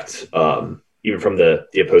respect, even from the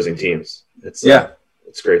opposing teams. It's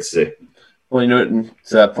great to see. Well,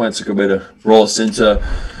 to that point, it's a good way to roll us into.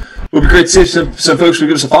 It would be great to see some folks would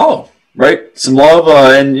give us a follow. Right, some love,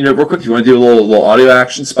 and real quick, if you want to do a little audio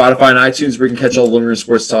action, Spotify and iTunes, where you can catch all the Living Room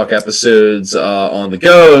Sports Talk episodes on the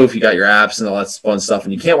go. If you got your apps and all that fun stuff,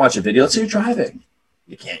 and you can't watch a video, let's say you're driving,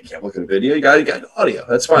 you can't look at a video. You got audio.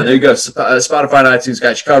 That's fine. There you go. Spotify and iTunes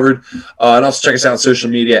got you covered, and also check us out on social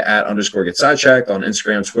media at _Get Sidetracked on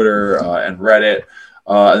Instagram, Twitter, and Reddit.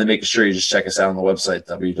 And then making sure you just check us out on the website,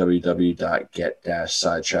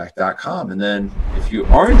 www.get-sidetrack.com. And then if you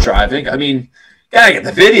aren't driving, gotta get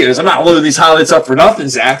the videos. I'm not loading these highlights up for nothing,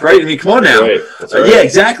 Zach, right? Come on now. That's right. Yeah,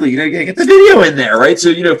 exactly. You gotta get the video in there, right?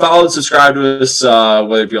 So, follow and subscribe to us,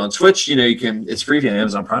 whether it be on Twitch, you can, it's free on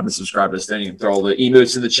Amazon Prime to subscribe to us. Then you can throw all the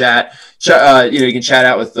emotes in the chat. You can chat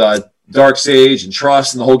out with Dark Sage and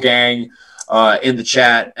Trust and the whole gang in the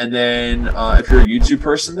chat. And then if you're a YouTube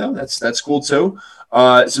person, though, that's cool too.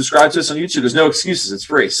 Subscribe to us on YouTube. There's no excuses. It's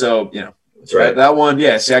free. So, That's right. That one,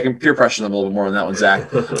 yeah. See, I can peer pressure them a little bit more on that one, Zach.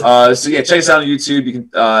 So yeah, check us out on YouTube. You can,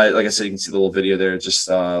 like I said, you can see the little video there. Just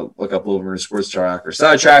look up Living Room Sports Track or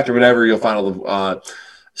Sidetracked or whatever. You'll find all the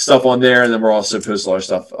stuff on there, and then we'll also post all our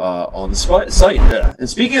stuff on the site. Yeah. And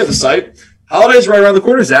speaking of the site, holidays right around the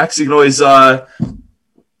corner, Zach. So you can always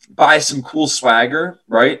buy some cool swagger,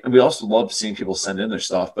 right? And we also love seeing people send in their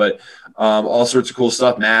stuff, but all sorts of cool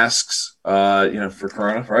stuff, masks. For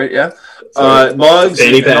Corona, right? Yeah. Mugs.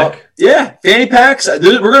 Fanny pack. Fanny packs.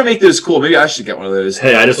 We're going to make those cool. Maybe I should get one of those.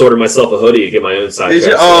 Hey, I just ordered myself a hoodie to get my own side.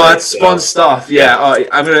 That's fun stuff. Yeah.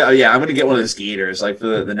 I'm going to get one of those gaiters, like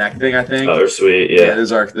the neck thing, I think. Oh, they're sweet. Yeah.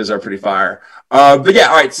 Those are pretty fire. But yeah,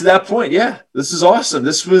 all right, to that point, this is awesome.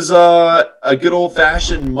 This was a good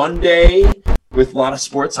old-fashioned Monday with a lot of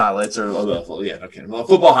sports highlights,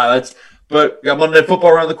 football highlights. But we got Monday Night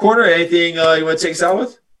Football around the corner. Anything you want to take us out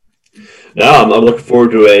with? No, I'm looking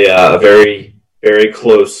forward to a very, very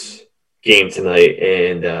close game tonight,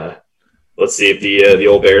 and let's see if the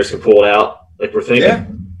old Bears can pull it out like we're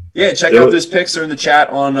thinking. Yeah. Check out those picks. They're in the chat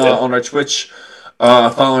on our Twitch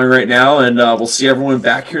following right now, and we'll see everyone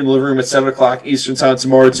back here in the living room at 7:00 Eastern Time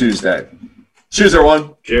tomorrow, Tuesday. Cheers,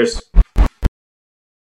 everyone. Cheers.